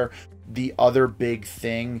difference there. The other big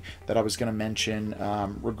thing that I was going to mention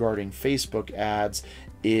regarding Facebook ads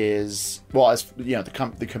is, well, as you know,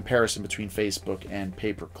 the comparison between Facebook and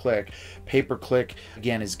pay-per-click. Pay-per-click,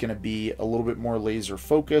 again, is going to be a little bit more laser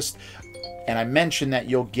focused. And I mentioned that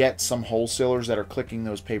you'll get some wholesalers that are clicking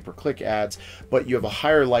those pay-per-click ads, but you have a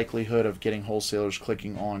higher likelihood of getting wholesalers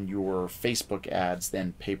clicking on your Facebook ads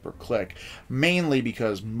than pay-per-click, mainly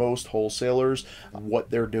because most wholesalers, what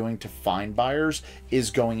they're doing to find buyers is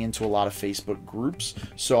going into a lot of Facebook groups.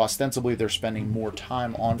 So ostensibly they're spending more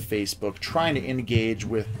time on Facebook trying to engage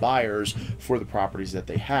with buyers for the properties that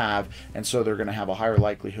they have, and so they're going to have a higher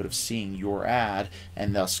likelihood of seeing your ad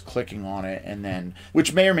and thus clicking on it, and then,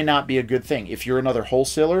 which may or may not be a good thing. If you're another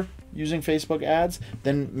wholesaler using Facebook ads,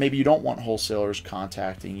 then maybe you don't want wholesalers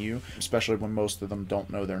contacting you, especially when most of them don't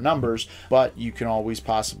know their numbers, but you can always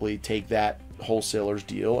possibly take that wholesaler's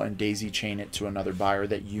deal and daisy chain it to another buyer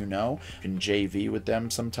that you know. You can JV with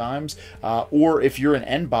them sometimes, or if you're an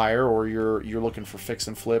end buyer or you're looking for fix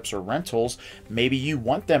and flips or rentals, maybe you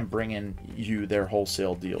want them bringing you their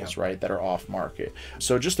wholesale deals, right, that are off market.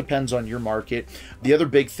 So it just depends on your market. The other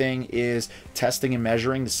big thing is testing and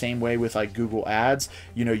measuring. The same way with like Google Ads,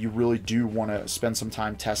 you know, you really do want to spend some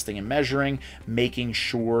time testing and measuring, making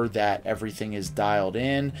sure that everything is dialed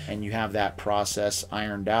in and you have that process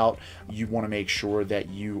ironed out. You want to make sure that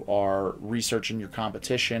you are researching your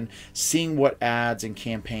competition, seeing what ads and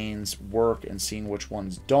campaigns work and seeing which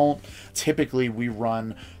ones don't. Typically, we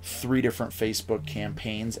run 3 different Facebook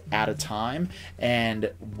campaigns at a time,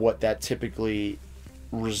 and what that typically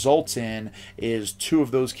results in is 2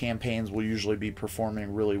 of those campaigns will usually be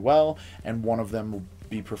performing really well, and 1 of them will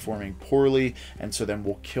be performing poorly, and so then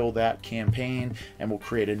we'll kill that campaign and we'll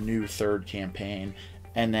create a new 3rd campaign,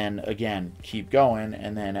 and then again keep going,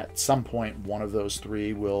 and then at some point 1 of those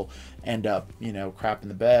 3 will end up, you know, crap in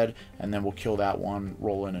the bed, and then we'll kill that one,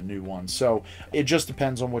 roll in a new one. So it just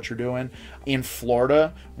depends on what you're doing. In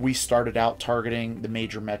Florida, we started out targeting the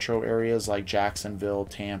major metro areas like Jacksonville,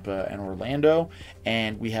 Tampa, and Orlando,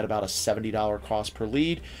 and we had about a $70 cost per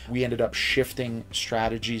lead. We ended up shifting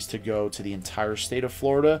strategies to go to the entire state of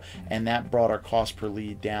Florida, and that brought our cost per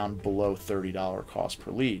lead down below $30 cost per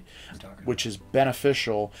lead, which is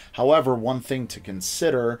beneficial. However, one thing to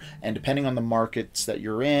consider, and depending on the markets that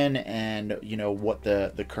you're in and you know what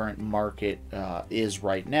the current market is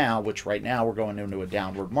right now, which right now we're going into a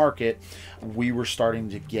downward market, we were starting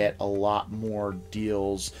to get a lot more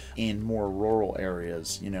deals in more rural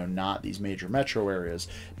areas, you know, not these major metro areas.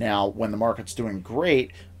 Now, when the market's doing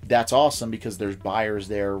great, that's awesome because there's buyers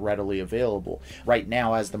there readily available. Right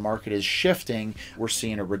now, as the market is shifting, we're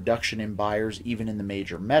seeing a reduction in buyers even in the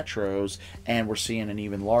major metros, and we're seeing an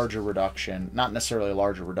even larger reduction, not necessarily a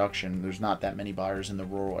larger reduction, there's not that many buyers in the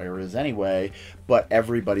rural areas anyway, but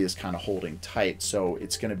everybody is kind of holding tight, so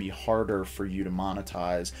it's going to be harder for you to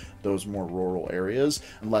monetize those more rural areas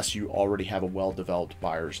unless you already have a well-developed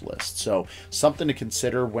buyers list. So something to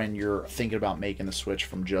consider when you're thinking about making the switch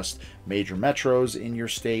from just major metros in your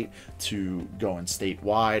state to going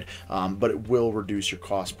statewide, but it will reduce your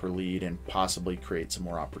cost per lead and possibly create some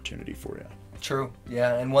more opportunity for you. True.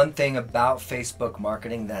 Yeah, and one thing about Facebook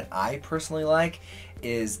marketing that I personally like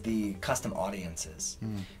is the custom audiences.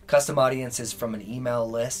 Custom audiences from an email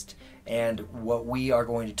list, and what we are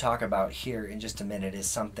going to talk about here in just a minute is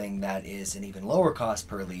something that is an even lower cost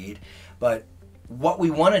per lead, but what we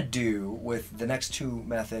want to do with the next 2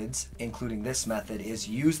 methods, including this method, is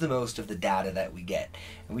use the most of the data that we get.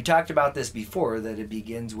 And we talked about this before, that it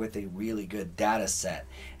begins with a really good data set.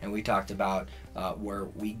 And we talked about where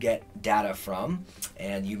we get data from,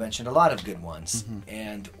 and you mentioned a lot of good ones.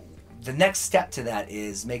 And the next step to that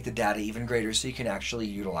is make the data even greater so you can actually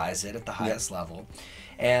utilize it at the highest level.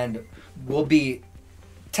 And we'll be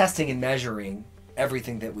testing and measuring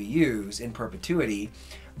everything that we use in perpetuity.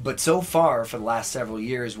 But so far, for the last several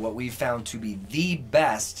years, what we've found to be the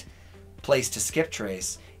best place to skip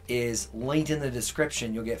trace is linked in the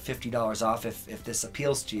description. You'll get $50 off if this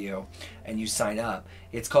appeals to you and you sign up.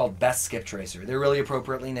 It's called Best Skip Tracer. They're really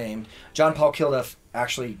appropriately named. John Paul Kilduff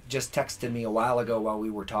actually just texted me a while ago while we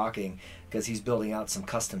were talking, because he's building out some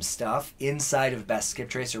custom stuff inside of Best Skip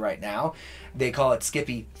Tracer right now. They call it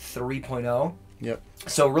Skippy 3.0. Yep.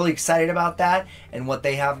 So really excited about that and what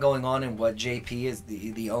they have going on, and what JP is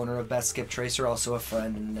the owner of Best Skip Tracer, also a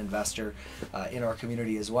friend and an investor in our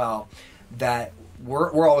community as well, that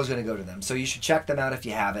we're always going to go to them. So you should check them out if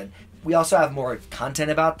you haven't. We also have more content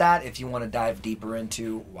about that if you want to dive deeper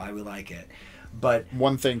into why we like it. But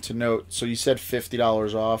one thing to note, so you said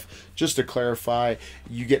 $50 off. Just to clarify,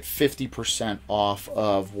 you get 50% off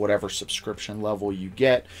of whatever subscription level you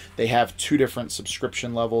get. They have two different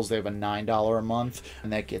subscription levels. They have a $9 a month,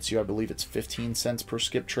 and that gets you, I believe it's 15 cents per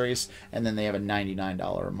skip trace. And then they have a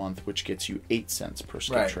 $99 a month, which gets you 8 cents per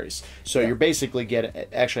skip trace. So you're basically getting,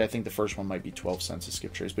 actually, I think the first one might be 12 cents a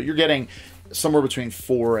skip trace, but you're getting somewhere between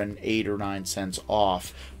 4 and 8 or 9 cents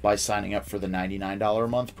off by signing up for the $99 a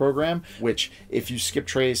month program, which if you skip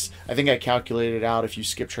trace, I think I calculated out, if you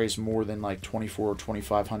skip trace more than like 24 or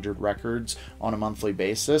 2,500 records on a monthly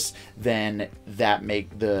basis, then that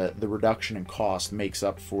the reduction in cost makes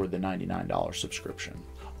up for the $99 subscription.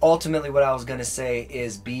 Ultimately, what I was going to say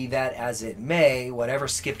is, be that as it may, whatever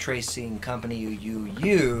skip tracing company you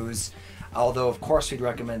use, although of course we'd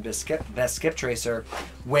recommend Best Skip Tracer,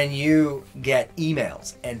 when you get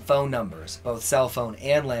emails and phone numbers, both cell phone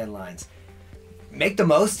and landlines, make the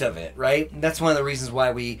most of it, right? And that's one of the reasons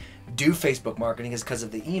why we do Facebook marketing, is because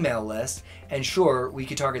of the email list. And sure, we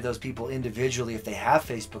could target those people individually if they have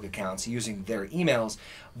Facebook accounts using their emails,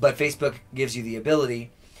 but Facebook gives you the ability,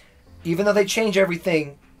 even though they change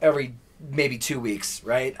everything every maybe 2 weeks,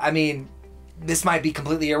 right? I mean, this might be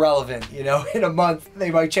completely irrelevant, you know, in a month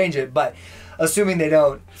they might change it, but assuming they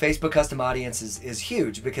don't, Facebook custom audience is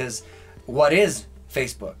huge, because what is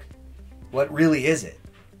Facebook? What really is it?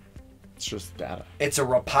 It's just data. It's a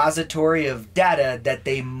repository of data that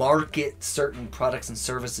they market certain products and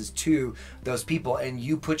services to those people, and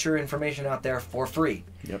you put your information out there for free.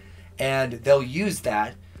 Yep. And they'll use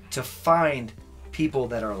that to find people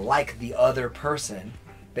that are like the other person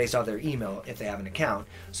based off their email if they have an account,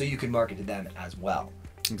 so you can market to them as well.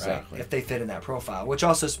 Exactly. Right? If they fit in that profile, which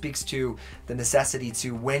also speaks to the necessity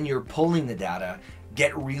to, when you're pulling the data,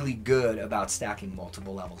 get really good about stacking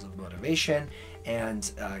multiple levels of motivation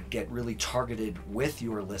and get really targeted with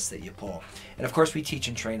your list that you pull. And of course, we teach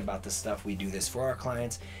and train about this stuff. We do this for our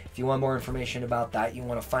clients. If you want more information about that, you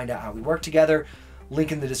want to find out how we work together,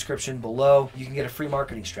 link in the description below. You can get a free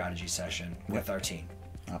marketing strategy session with our team.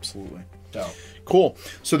 Absolutely. So cool.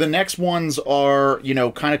 So the next ones are, you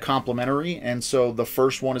know, kind of complementary. And so the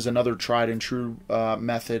first one is another tried and true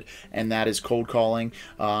method, and that is cold calling.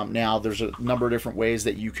 Now, there's a number of different ways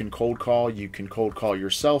that you can cold call. You can cold call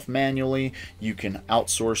yourself manually. You can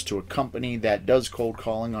outsource to a company that does cold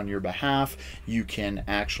calling on your behalf. You can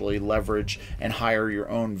actually leverage and hire your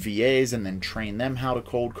own VAs and then train them how to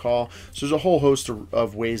cold call. So there's a whole host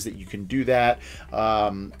of ways that you can do that.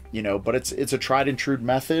 You know, but it's a tried and true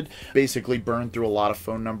method. Basically burn through a lot of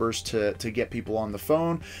phone numbers to get people on the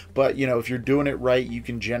phone, but you know, if you're doing it right, you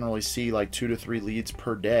can generally see like 2 to 3 leads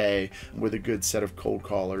per day with a good set of cold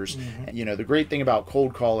callers. You know, the great thing about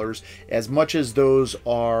cold callers, as much as those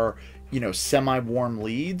are, you know, semi-warm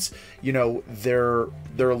leads, you know, they're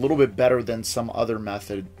a little bit better than some other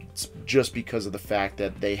methods, just because of the fact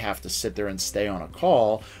that they have to sit there and stay on a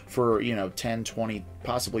call for, you know, 10, 20,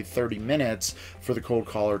 possibly 30 minutes for the cold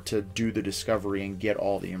caller to do the discovery and get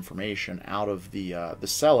all the information out of the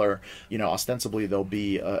seller. You know, ostensibly they'll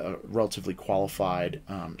be a relatively qualified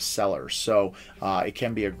seller, so it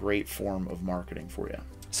can be a great form of marketing for you.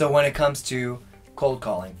 So when it comes to cold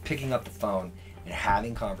calling, picking up the phone and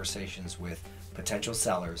having conversations with potential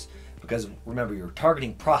sellers, because remember, you're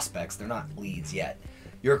targeting prospects, they're not leads yet.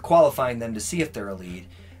 You're qualifying them to see if they're a lead.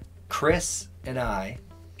 Chris and I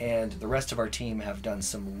and the rest of our team have done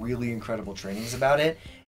some really incredible trainings about it.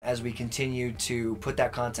 As we continue to put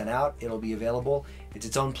that content out, it'll be available. It's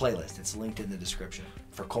its own playlist. It's linked in the description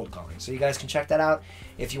for cold calling. So you guys can check that out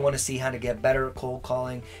if you want to see how to get better at cold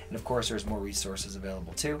calling. And of course, there's more resources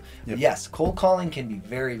available too. But yes, cold calling can be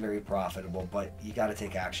very, very profitable, but you got to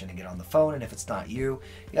take action and get on the phone. And if it's not you,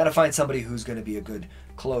 you got to find somebody who's going to be a good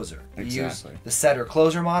closer. We use the setter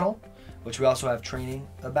closer model, which we also have training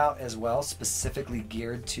about as well, specifically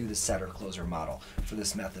geared to the setter closer model for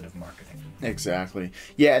this method of marketing. Exactly.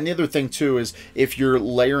 Yeah, and the other thing too is, if you're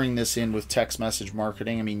layering this in with text message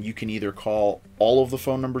marketing, I mean, you can either call all of the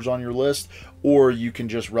phone numbers on your list, or you can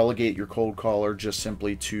just relegate your cold caller just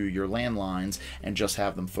simply to your landlines and just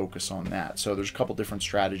have them focus on that. So there's a couple different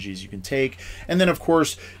strategies you can take. And then of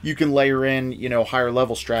course you can layer in, you know, higher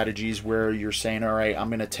level strategies where you're saying, all right, I'm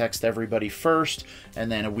going to text everybody first,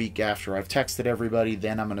 and then a week after I've texted everybody,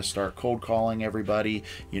 then I'm going to start cold calling everybody.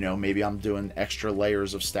 You know, maybe I'm doing extra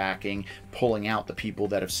layers of stacking, pulling out the people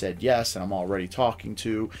that have said yes and I'm already talking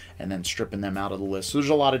to, and then stripping them out of the list. So there's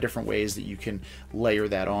a lot of different ways that you can layer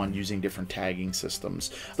that on using different tagging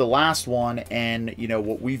systems. The last one, and you know,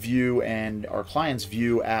 what we view and our clients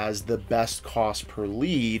view as the best cost per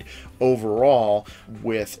lead overall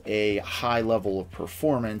with a high level of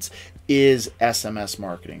performance, is SMS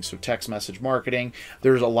marketing. So text message marketing,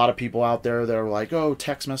 there's a lot of people out there that are like, oh,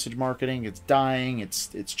 text message marketing, it's dying,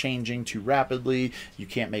 it's changing too rapidly, you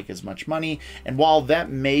can't make as much money. And while that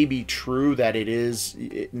may be true, that it is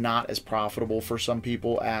not as profitable for some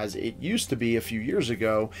people as it used to be a few years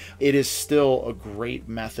ago, it is still a great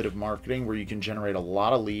method of marketing where you can generate a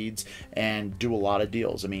lot of leads and do a lot of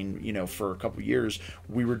deals. I mean, you know, for a couple of years,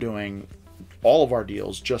 we were doing all of our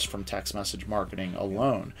deals just from text message marketing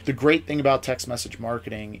alone. The great thing about text message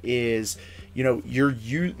marketing is, you know, you're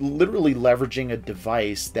literally leveraging a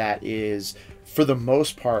device that is, for the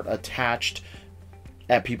most part, attached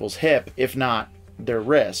at people's hip, if not their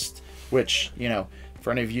wrist, which, you know,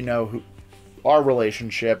 for any of you know who our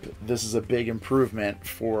relationship, this is a big improvement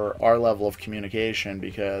for our level of communication,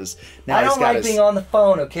 because now I don't like being on the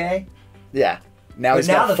phone, okay? Yeah. Now but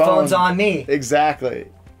now the phone's on me. Exactly.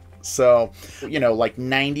 So, you know, like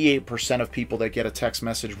 98% of people that get a text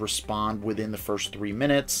message respond within the first 3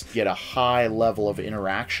 minutes, get a high level of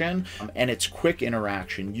interaction, and it's quick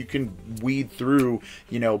interaction. You can weed through,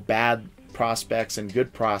 you know, bad prospects and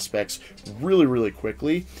good prospects really, really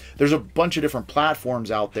quickly. There's a bunch of different platforms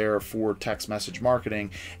out there for text message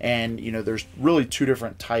marketing, and you know, there's really two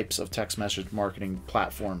different types of text message marketing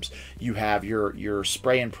platforms. You have your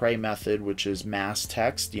spray and pray method, which is mass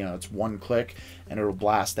text. You know, it's one click and it'll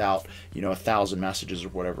blast out, you know, 1,000 messages or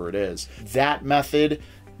whatever it is. That method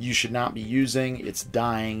you should not be using. It's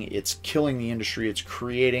dying. It's killing the industry. It's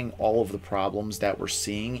creating all of the problems that we're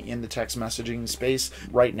seeing in the text messaging space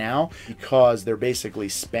right now, because they're basically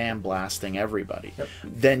spam blasting everybody. Yep.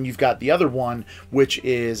 Then you've got the other one, which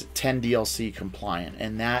is 10DLC compliant,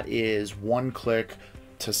 and that is one click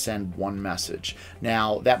to send one message.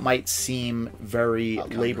 Now, that might seem very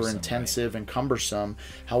labor intensive, right, and cumbersome.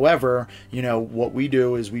 However, you know, what we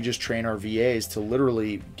do is we just train our VAs to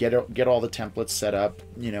literally get all the templates set up,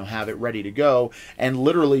 you know, have it ready to go, and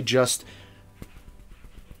literally just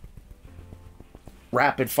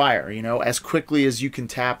rapid fire, you know, as quickly as you can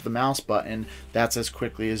tap the mouse button, that's as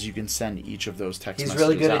quickly as you can send each of those text messages. He's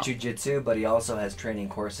really good at jiu-jitsu, but he also has training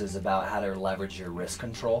courses about how to leverage your wrist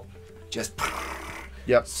control. Just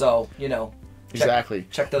yep. So, you know, exactly.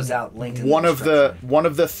 Check those out. Linked in one of the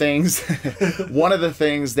things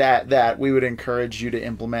that we would encourage you to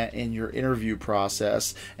implement in your interview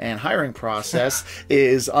process and hiring process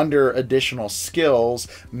is, under additional skills,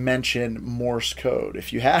 mention Morse code.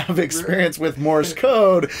 If you have experience with Morse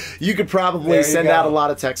code, you could probably send out a lot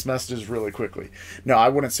of text messages really quickly. No, I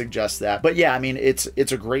wouldn't suggest that. But yeah, I mean, it's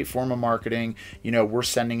a great form of marketing. You know, we're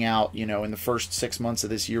sending out, you know, in the first 6 months of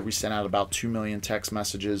this year, we sent out about 2 million text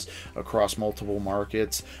messages across multiple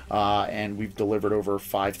markets, and we've delivered over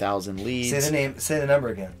 5,000 leads. Say the number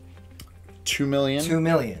again. 2 million. 2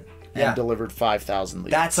 million. Yeah. And delivered 5,000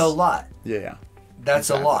 leads. That's a lot. Yeah.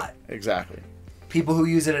 That's exactly. A lot. Exactly. People who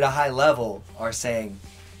use it at a high level are saying,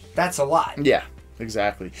 that's a lot. Yeah.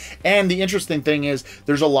 Exactly. And the interesting thing is,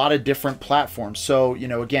 there's a lot of different platforms. So, you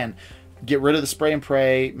know, again, get rid of the spray and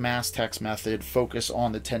pray mass text method, focus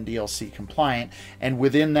on the 10DLC compliant, and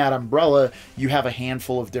within that umbrella, you have a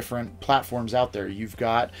handful of different platforms out there. You've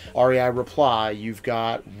got REI Reply, you've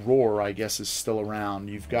got Roar, I guess is still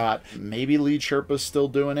around, you've got maybe Lead Sherpa's still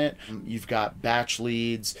doing it, you've got Batch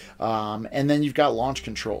Leads, and then you've got Launch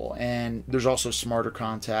Control, and there's also Smarter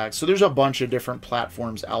Contacts. So there's a bunch of different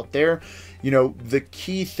platforms out there. You know, the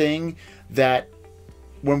key thing that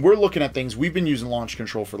when we're looking at things, we've been using Launch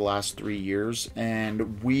Control for the last 3 years,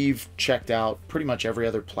 and we've checked out pretty much every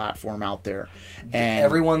other platform out there. And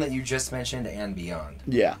everyone that you just mentioned and beyond.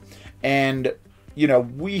 Yeah. And, you know,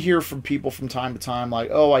 we hear from people from time to time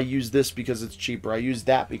like, oh, I use this because it's cheaper. I use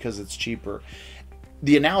that because it's cheaper.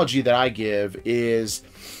 The analogy that I give is,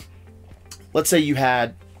 let's say you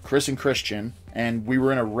had Chris and Christian, and we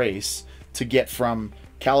were in a race to get from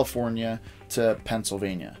California to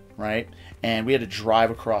Pennsylvania, right? And we had to drive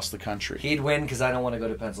across the country. He'd win because I don't want to go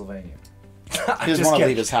to Pennsylvania. He doesn't want to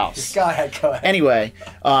leave his house. Just go ahead. Anyway,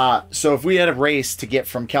 so if we had a race to get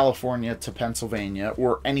from California to Pennsylvania,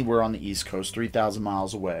 or anywhere on the East Coast, 3,000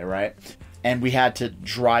 miles away, right? And we had to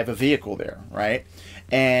drive a vehicle there, right?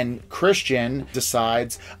 And Christian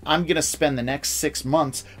decides, I'm going to spend the next 6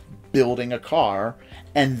 months building a car,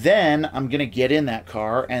 and then I'm going to get in that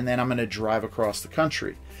car, and then I'm going to drive across the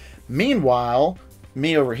country. Meanwhile,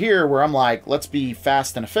 me over here, where I'm like, let's be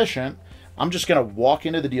fast and efficient, I'm just going to walk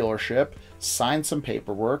into the dealership, sign some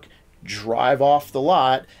paperwork, drive off the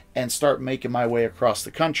lot, and start making my way across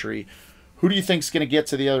the country. Who do you think's going to get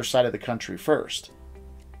to the other side of the country first?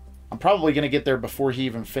 I'm probably going to get there before he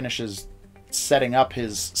even finishes setting up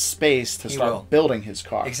his space to start building his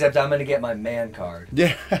car. Except I'm going to get my man card.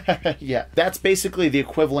 Yeah, yeah. That's basically the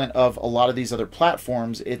equivalent of a lot of these other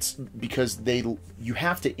platforms. It's because you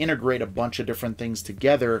have to integrate a bunch of different things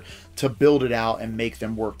together to build it out and make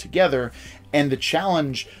them work together. And the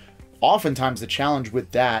challenge, oftentimes the challenge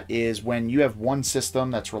with that is when you have one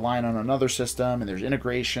system that's relying on another system and there's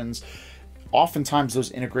integrations, oftentimes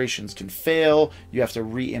those integrations can fail. You have to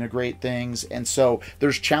reintegrate things. And so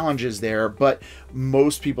there's challenges there. But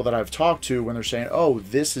most people that I've talked to, when they're saying, oh,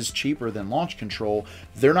 this is cheaper than launch control,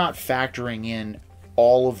 they're not factoring in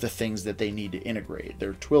all of the things that they need to integrate.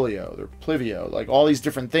 Their Twilio, their Plivio, like all these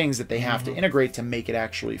different things that they have to integrate to make it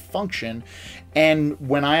actually function. And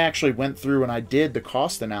when I actually went through and I did the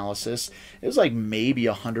cost analysis, it was like maybe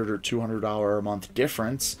 $100 or $200 a month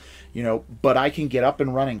difference, you know, but I can get up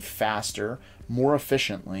and running faster, more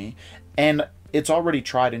efficiently, and it's already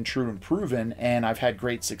tried and true and proven, and I've had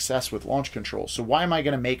great success with launch control. So why am I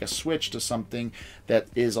going to make a switch to something that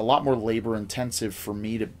is a lot more labor intensive for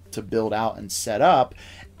me to build out and set up,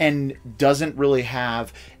 and doesn't really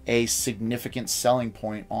have a significant selling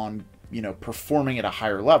point on, you know, performing at a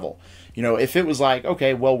higher level? You know, if it was like,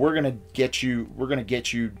 okay, well, we're going to get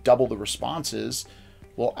you double the responses,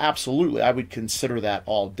 well, absolutely, I would consider that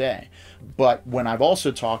all day. But when I've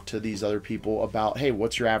also talked to these other people about, hey,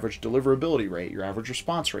 what's your average deliverability rate, your average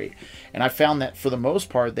response rate? And I found that for the most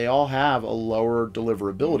part, they all have a lower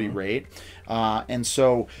deliverability rate. And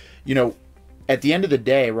so, you know, at the end of the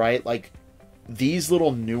day, right, like these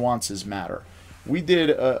little nuances matter. We did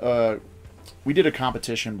a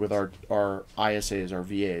competition with our ISAs, our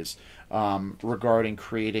VAs, regarding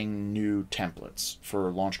creating new templates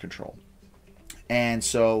for launch control. And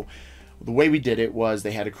so the way we did it was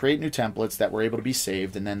they had to create new templates that were able to be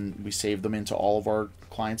saved, and then we saved them into all of our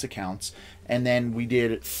clients' accounts. And then we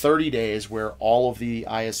did 30 days where all of the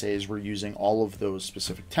ISAs were using all of those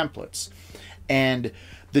specific templates. And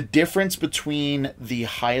the difference between the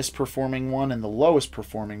highest performing one and the lowest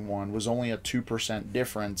performing one was only a 2%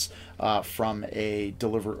 difference from a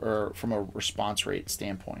response rate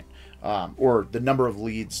standpoint, or the number of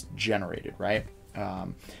leads generated, right?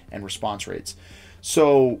 And response rates.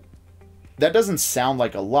 So that doesn't sound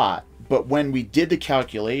like a lot, but when we did the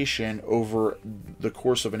calculation over the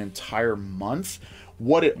course of an entire month,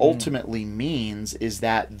 what it ultimately means is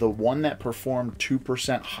that the one that performed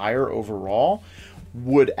 2% higher overall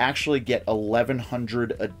would actually get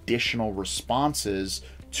 1,100 additional responses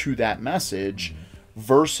to that message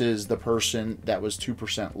versus the person that was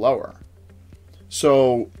 2% lower.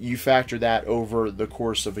 So you factor that over the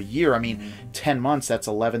course of a year. I mean, 10 months, that's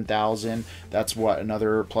 11,000. That's what,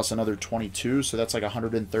 another 22. So that's like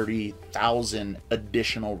 130,000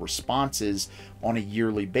 additional responses on a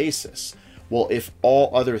yearly basis. Well, if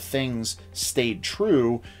all other things stayed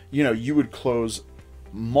true, you know, you would close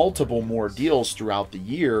multiple more deals throughout the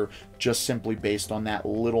year just simply based on that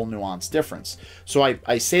little nuance difference. So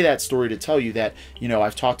I say that story to tell you that, you know,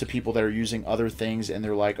 I've talked to people that are using other things and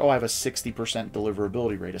they're like, oh, I have a 60%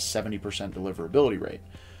 deliverability rate, a 70% deliverability rate.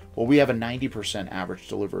 Well, we have a 90% average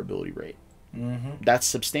deliverability rate. That's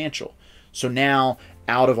substantial. So now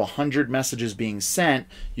out of 100 messages being sent,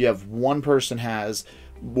 you have one person has,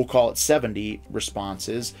 we'll call it 70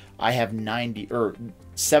 responses. I have 90 or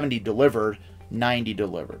 70 delivered, 90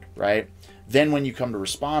 delivered, right? Then when you come to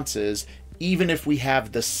responses, even if we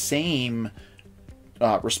have the same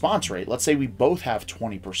response rate, let's say we both have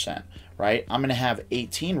 20%, right? I'm going to have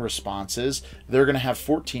 18 responses. They're going to have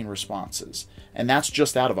 14 responses. And that's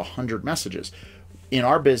just out of 100 messages. In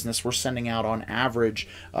our business, we're sending out on average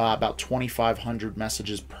about 2,500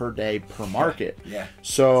 messages per day per market. Yeah.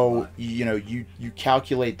 So, you know, you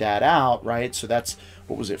calculate that out, right? So that's,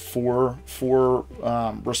 what was it, four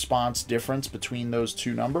response difference between those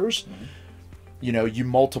two numbers. You know, you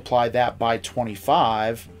multiply that by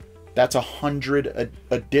 25, that's 100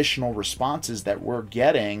 additional responses that we're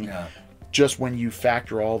getting just when you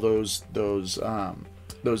factor all those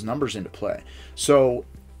numbers into play. So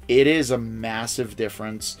it is a massive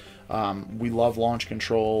difference. We love launch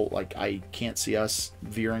control. Like, I can't see us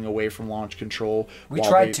veering away from launch control. We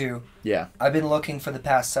tried to. Yeah. I've been looking for the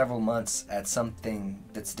past several months at something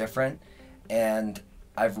that's different, and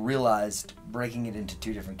I've realized breaking it into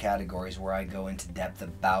two different categories where I go into depth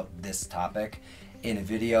about this topic in a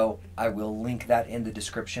video. I will link that in the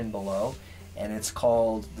description below, and it's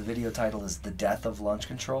called, the video title is The Death of Launch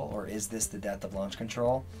Control, or Is This the Death of Launch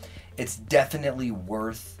Control? It's definitely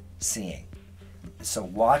worth seeing. So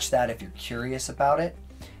watch that if you're curious about it.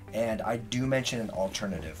 And I do mention an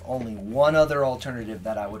alternative. Only one other alternative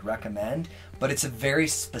that I would recommend, but it's a very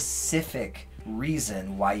specific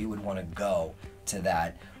reason why you would want to go to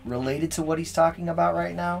that related to what he's talking about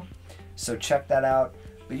right now. So check that out.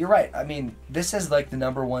 But you're right. I mean, this is like the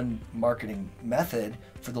 #1 marketing method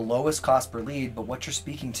for the lowest cost per lead, but what you're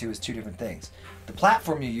speaking to is two different things. The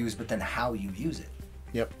platform you use, but then how you use it.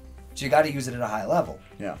 Yep. So you got to use it at a high level.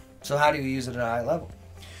 Yeah. So how do you use it at a high level?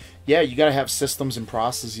 Yeah, you got to have systems and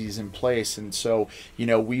processes in place, and so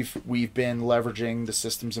we've been leveraging the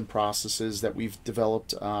systems and processes that we've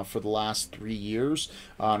developed for the last 3 years,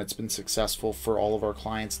 and it's been successful for all of our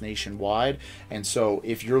clients nationwide. And so,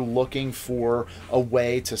 if you're looking for a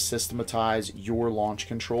way to systematize your launch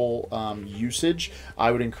control usage,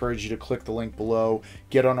 I would encourage you to click the link below,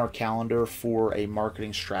 get on our calendar for a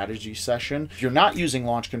marketing strategy session. If you're not using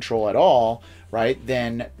launch control at all, right,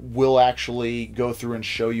 then we'll actually go through and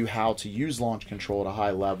show you how to use launch control at a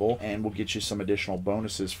high level, and we'll get you some additional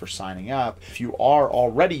bonuses for signing up. If you are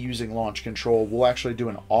already using launch control, we'll actually do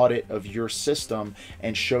an audit of your system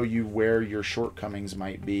and show you where your shortcomings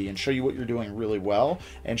might be, and show you what you're doing really well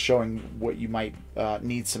and showing what you might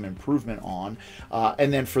need some improvement on.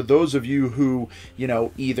 And then for those of you who,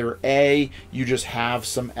 either A, you just have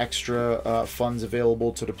some extra funds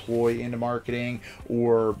available to deploy into marketing,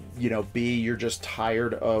 or B, you're just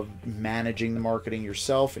tired of managing the marketing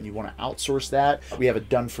yourself and you want to outsource that, we have a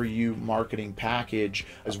done-for-you marketing package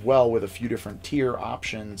as well with a few different tier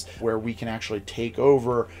options where we can actually take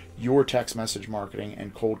over your text message marketing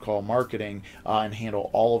and cold call marketing and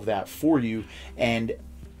handle all of that for you. And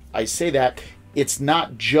I say that it's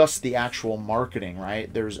not just the actual marketing,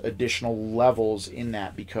 right? There's additional levels in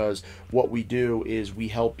that, because what we do is we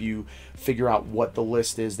help you figure out what the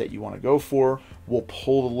list is that you want to go for. We'll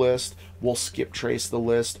pull the list, we'll skip trace the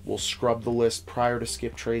list, we'll scrub the list prior to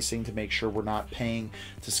skip tracing to make sure we're not paying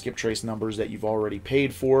to skip trace numbers that you've already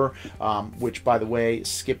paid for, which, by the way,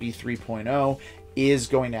 Skippy 3.0 is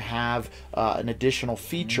going to have an additional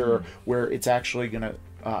feature where it's actually going to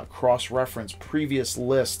cross-reference previous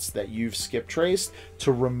lists that you've skip traced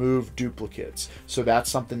to remove duplicates. So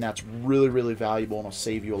that's something that's really, really valuable and will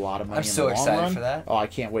save you a lot of money. I'm so excited for that. Oh, I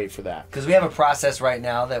can't wait for that. Because we have a process right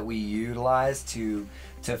now that we utilize to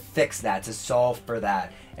fix that, to solve for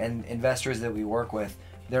that. And investors that we work with,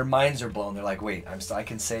 their minds are blown. They're like, wait, I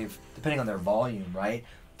can save, depending on their volume, right,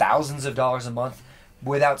 thousands of dollars a month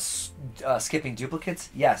without skipping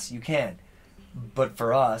duplicates? Yes, you can. But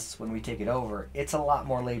for us, when we take it over, it's a lot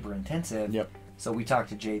more labor intensive. Yep. So we talked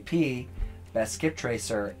to JP, best skip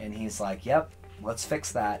tracer, and he's like, yep, let's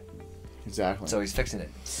fix that. Exactly. So he's fixing it.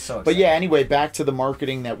 So excited. But yeah, anyway, back to the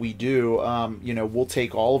marketing that we do. We'll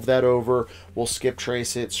take all of that over, we'll skip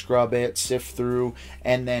trace it, scrub it, sift through,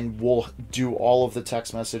 and then we'll do all of the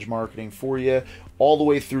text message marketing for you, all the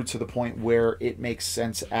way through to the point where it makes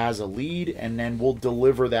sense as a lead, and then we'll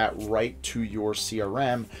deliver that right to your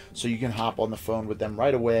CRM so you can hop on the phone with them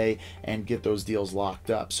right away and get those deals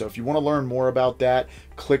locked up. So if you want to learn more about that,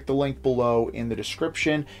 click the link below in the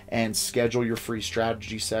description and schedule your free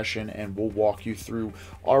strategy session, and we'll walk you through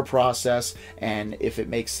our process. And if it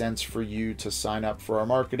makes sense for you to sign up for our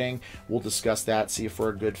marketing, we'll discuss that, see if we're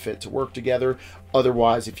a good fit to work together.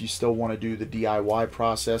 Otherwise, if you still want to do the DIY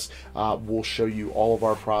process, we'll show you all of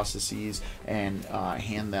our processes and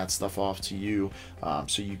hand that stuff off to you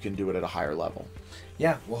so you can do it at a higher level.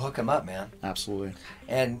 Yeah, we'll hook them up, man. Absolutely.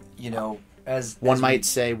 And, as one might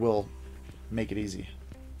say, we'll make it easy.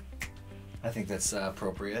 I think that's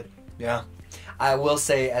appropriate. Yeah. I will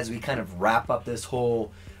say, as we kind of wrap up this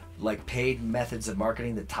whole paid methods of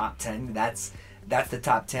marketing, the top 10, that's the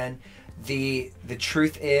top 10. The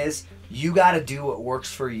truth is, you got to do what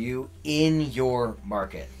works for you in your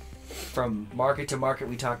market. From market to market,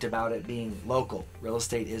 we talked about it being local. Real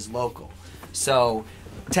estate is local. So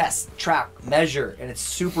test, track, measure, and it's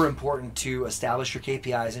super important to establish your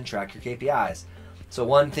KPIs and track your KPIs. So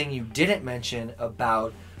one thing you didn't mention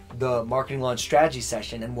about the marketing launch strategy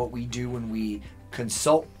session and what we do when we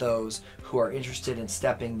consult those who are interested in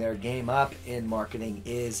stepping their game up in marketing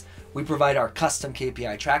is we provide our custom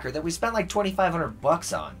KPI tracker that we spent like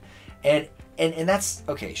 $2,500 on. And that's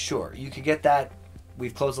okay, sure, you could get that.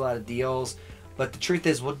 We've closed a lot of deals, but the truth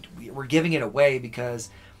is we're giving it away because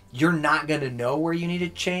you're not going to know where you need to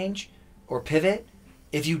change or pivot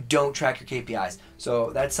if you don't track your KPIs. So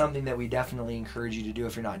that's something that we definitely encourage you to do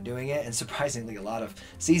if you're not doing it. And surprisingly, a lot of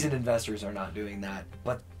seasoned investors are not doing that,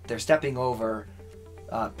 but they're stepping over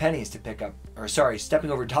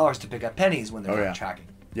stepping over dollars to pick up pennies when they're not tracking.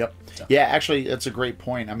 Yep. Yeah, actually, that's a great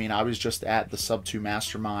point. I mean, I was just at the Sub 2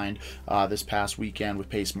 Mastermind this past weekend with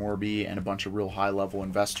Pace Morby and a bunch of real high-level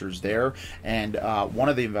investors there. And one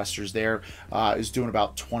of the investors there is doing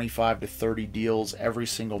about 25 to 30 deals every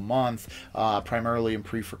single month, primarily in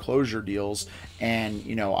pre-foreclosure deals. And,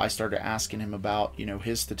 you know, I started asking him about, you know,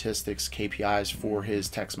 his statistics, KPIs for his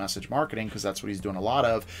text message marketing, because that's what he's doing a lot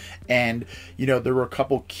of. And, you know, there were a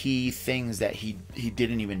couple key things that he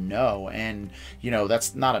didn't even know. And, you know,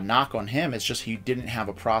 that's not a knock on him. It's just he didn't have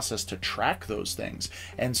a process to track those things.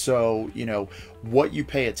 And so, you know, what you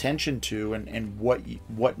pay attention to and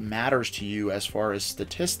what matters to you as far as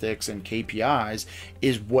statistics and KPIs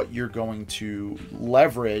is what you're going to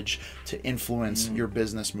leverage to influence your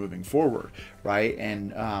business moving forward, right?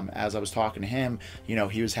 And as I was talking to him, you know,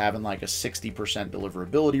 he was having like a 60%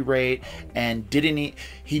 deliverability rate, and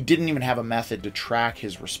he didn't even have a method to track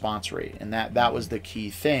his response rate, and that was the key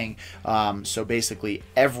thing. So basically,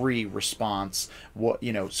 every response,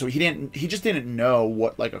 so he just didn't know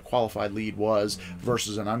what like a qualified lead was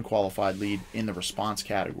versus an unqualified lead in the response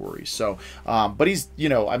category. So, but he's, you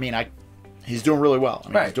know, I mean, he's doing really well. I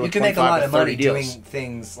mean, right. he's doing You can make a lot of money deals. doing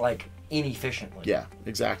things like inefficiently. Yeah,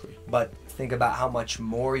 exactly. But think about how much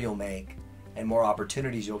more you'll make and more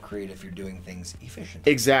opportunities you'll create if you're doing things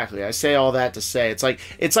efficiently. Exactly. I say all that to say it's like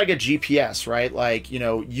a GPS, right? Like, you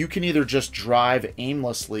know, you can either just drive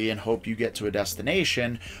aimlessly and hope you get to a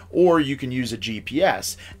destination, or you can use a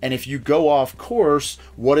GPS. And if you go off course,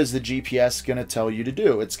 what is the GPS going to tell you to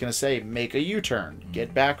do? It's going to say, make a U-turn,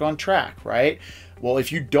 get back on track, right? Well,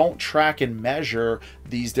 if you don't track and measure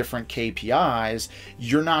these different KPIs,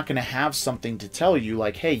 you're not going to have something to tell you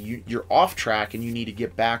like, hey, you're off track and you need to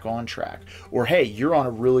get back on track. Or, hey, you're on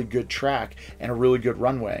a really good track and a really good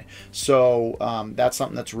runway. So that's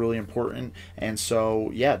something that's really important. And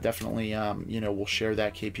so, yeah, definitely, you know, we'll share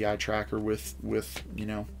that KPI tracker with you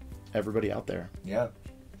know, everybody out there. Yeah.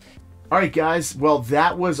 All right, guys. Well,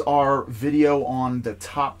 that was our video on the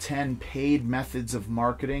top 10 paid methods of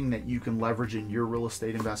marketing that you can leverage in your real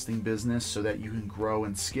estate investing business so that you can grow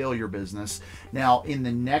and scale your business. Now, in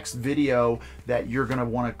the next video that you're going to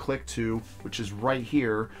want to click to, which is right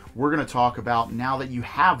here, we're going to talk about, now that you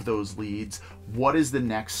have those leads, what is the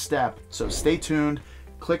next step? So stay tuned.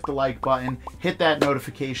 Click the like button, hit that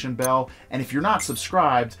notification bell, and if you're not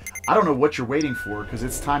subscribed, I don't know what you're waiting for, because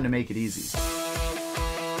it's time to make it easy.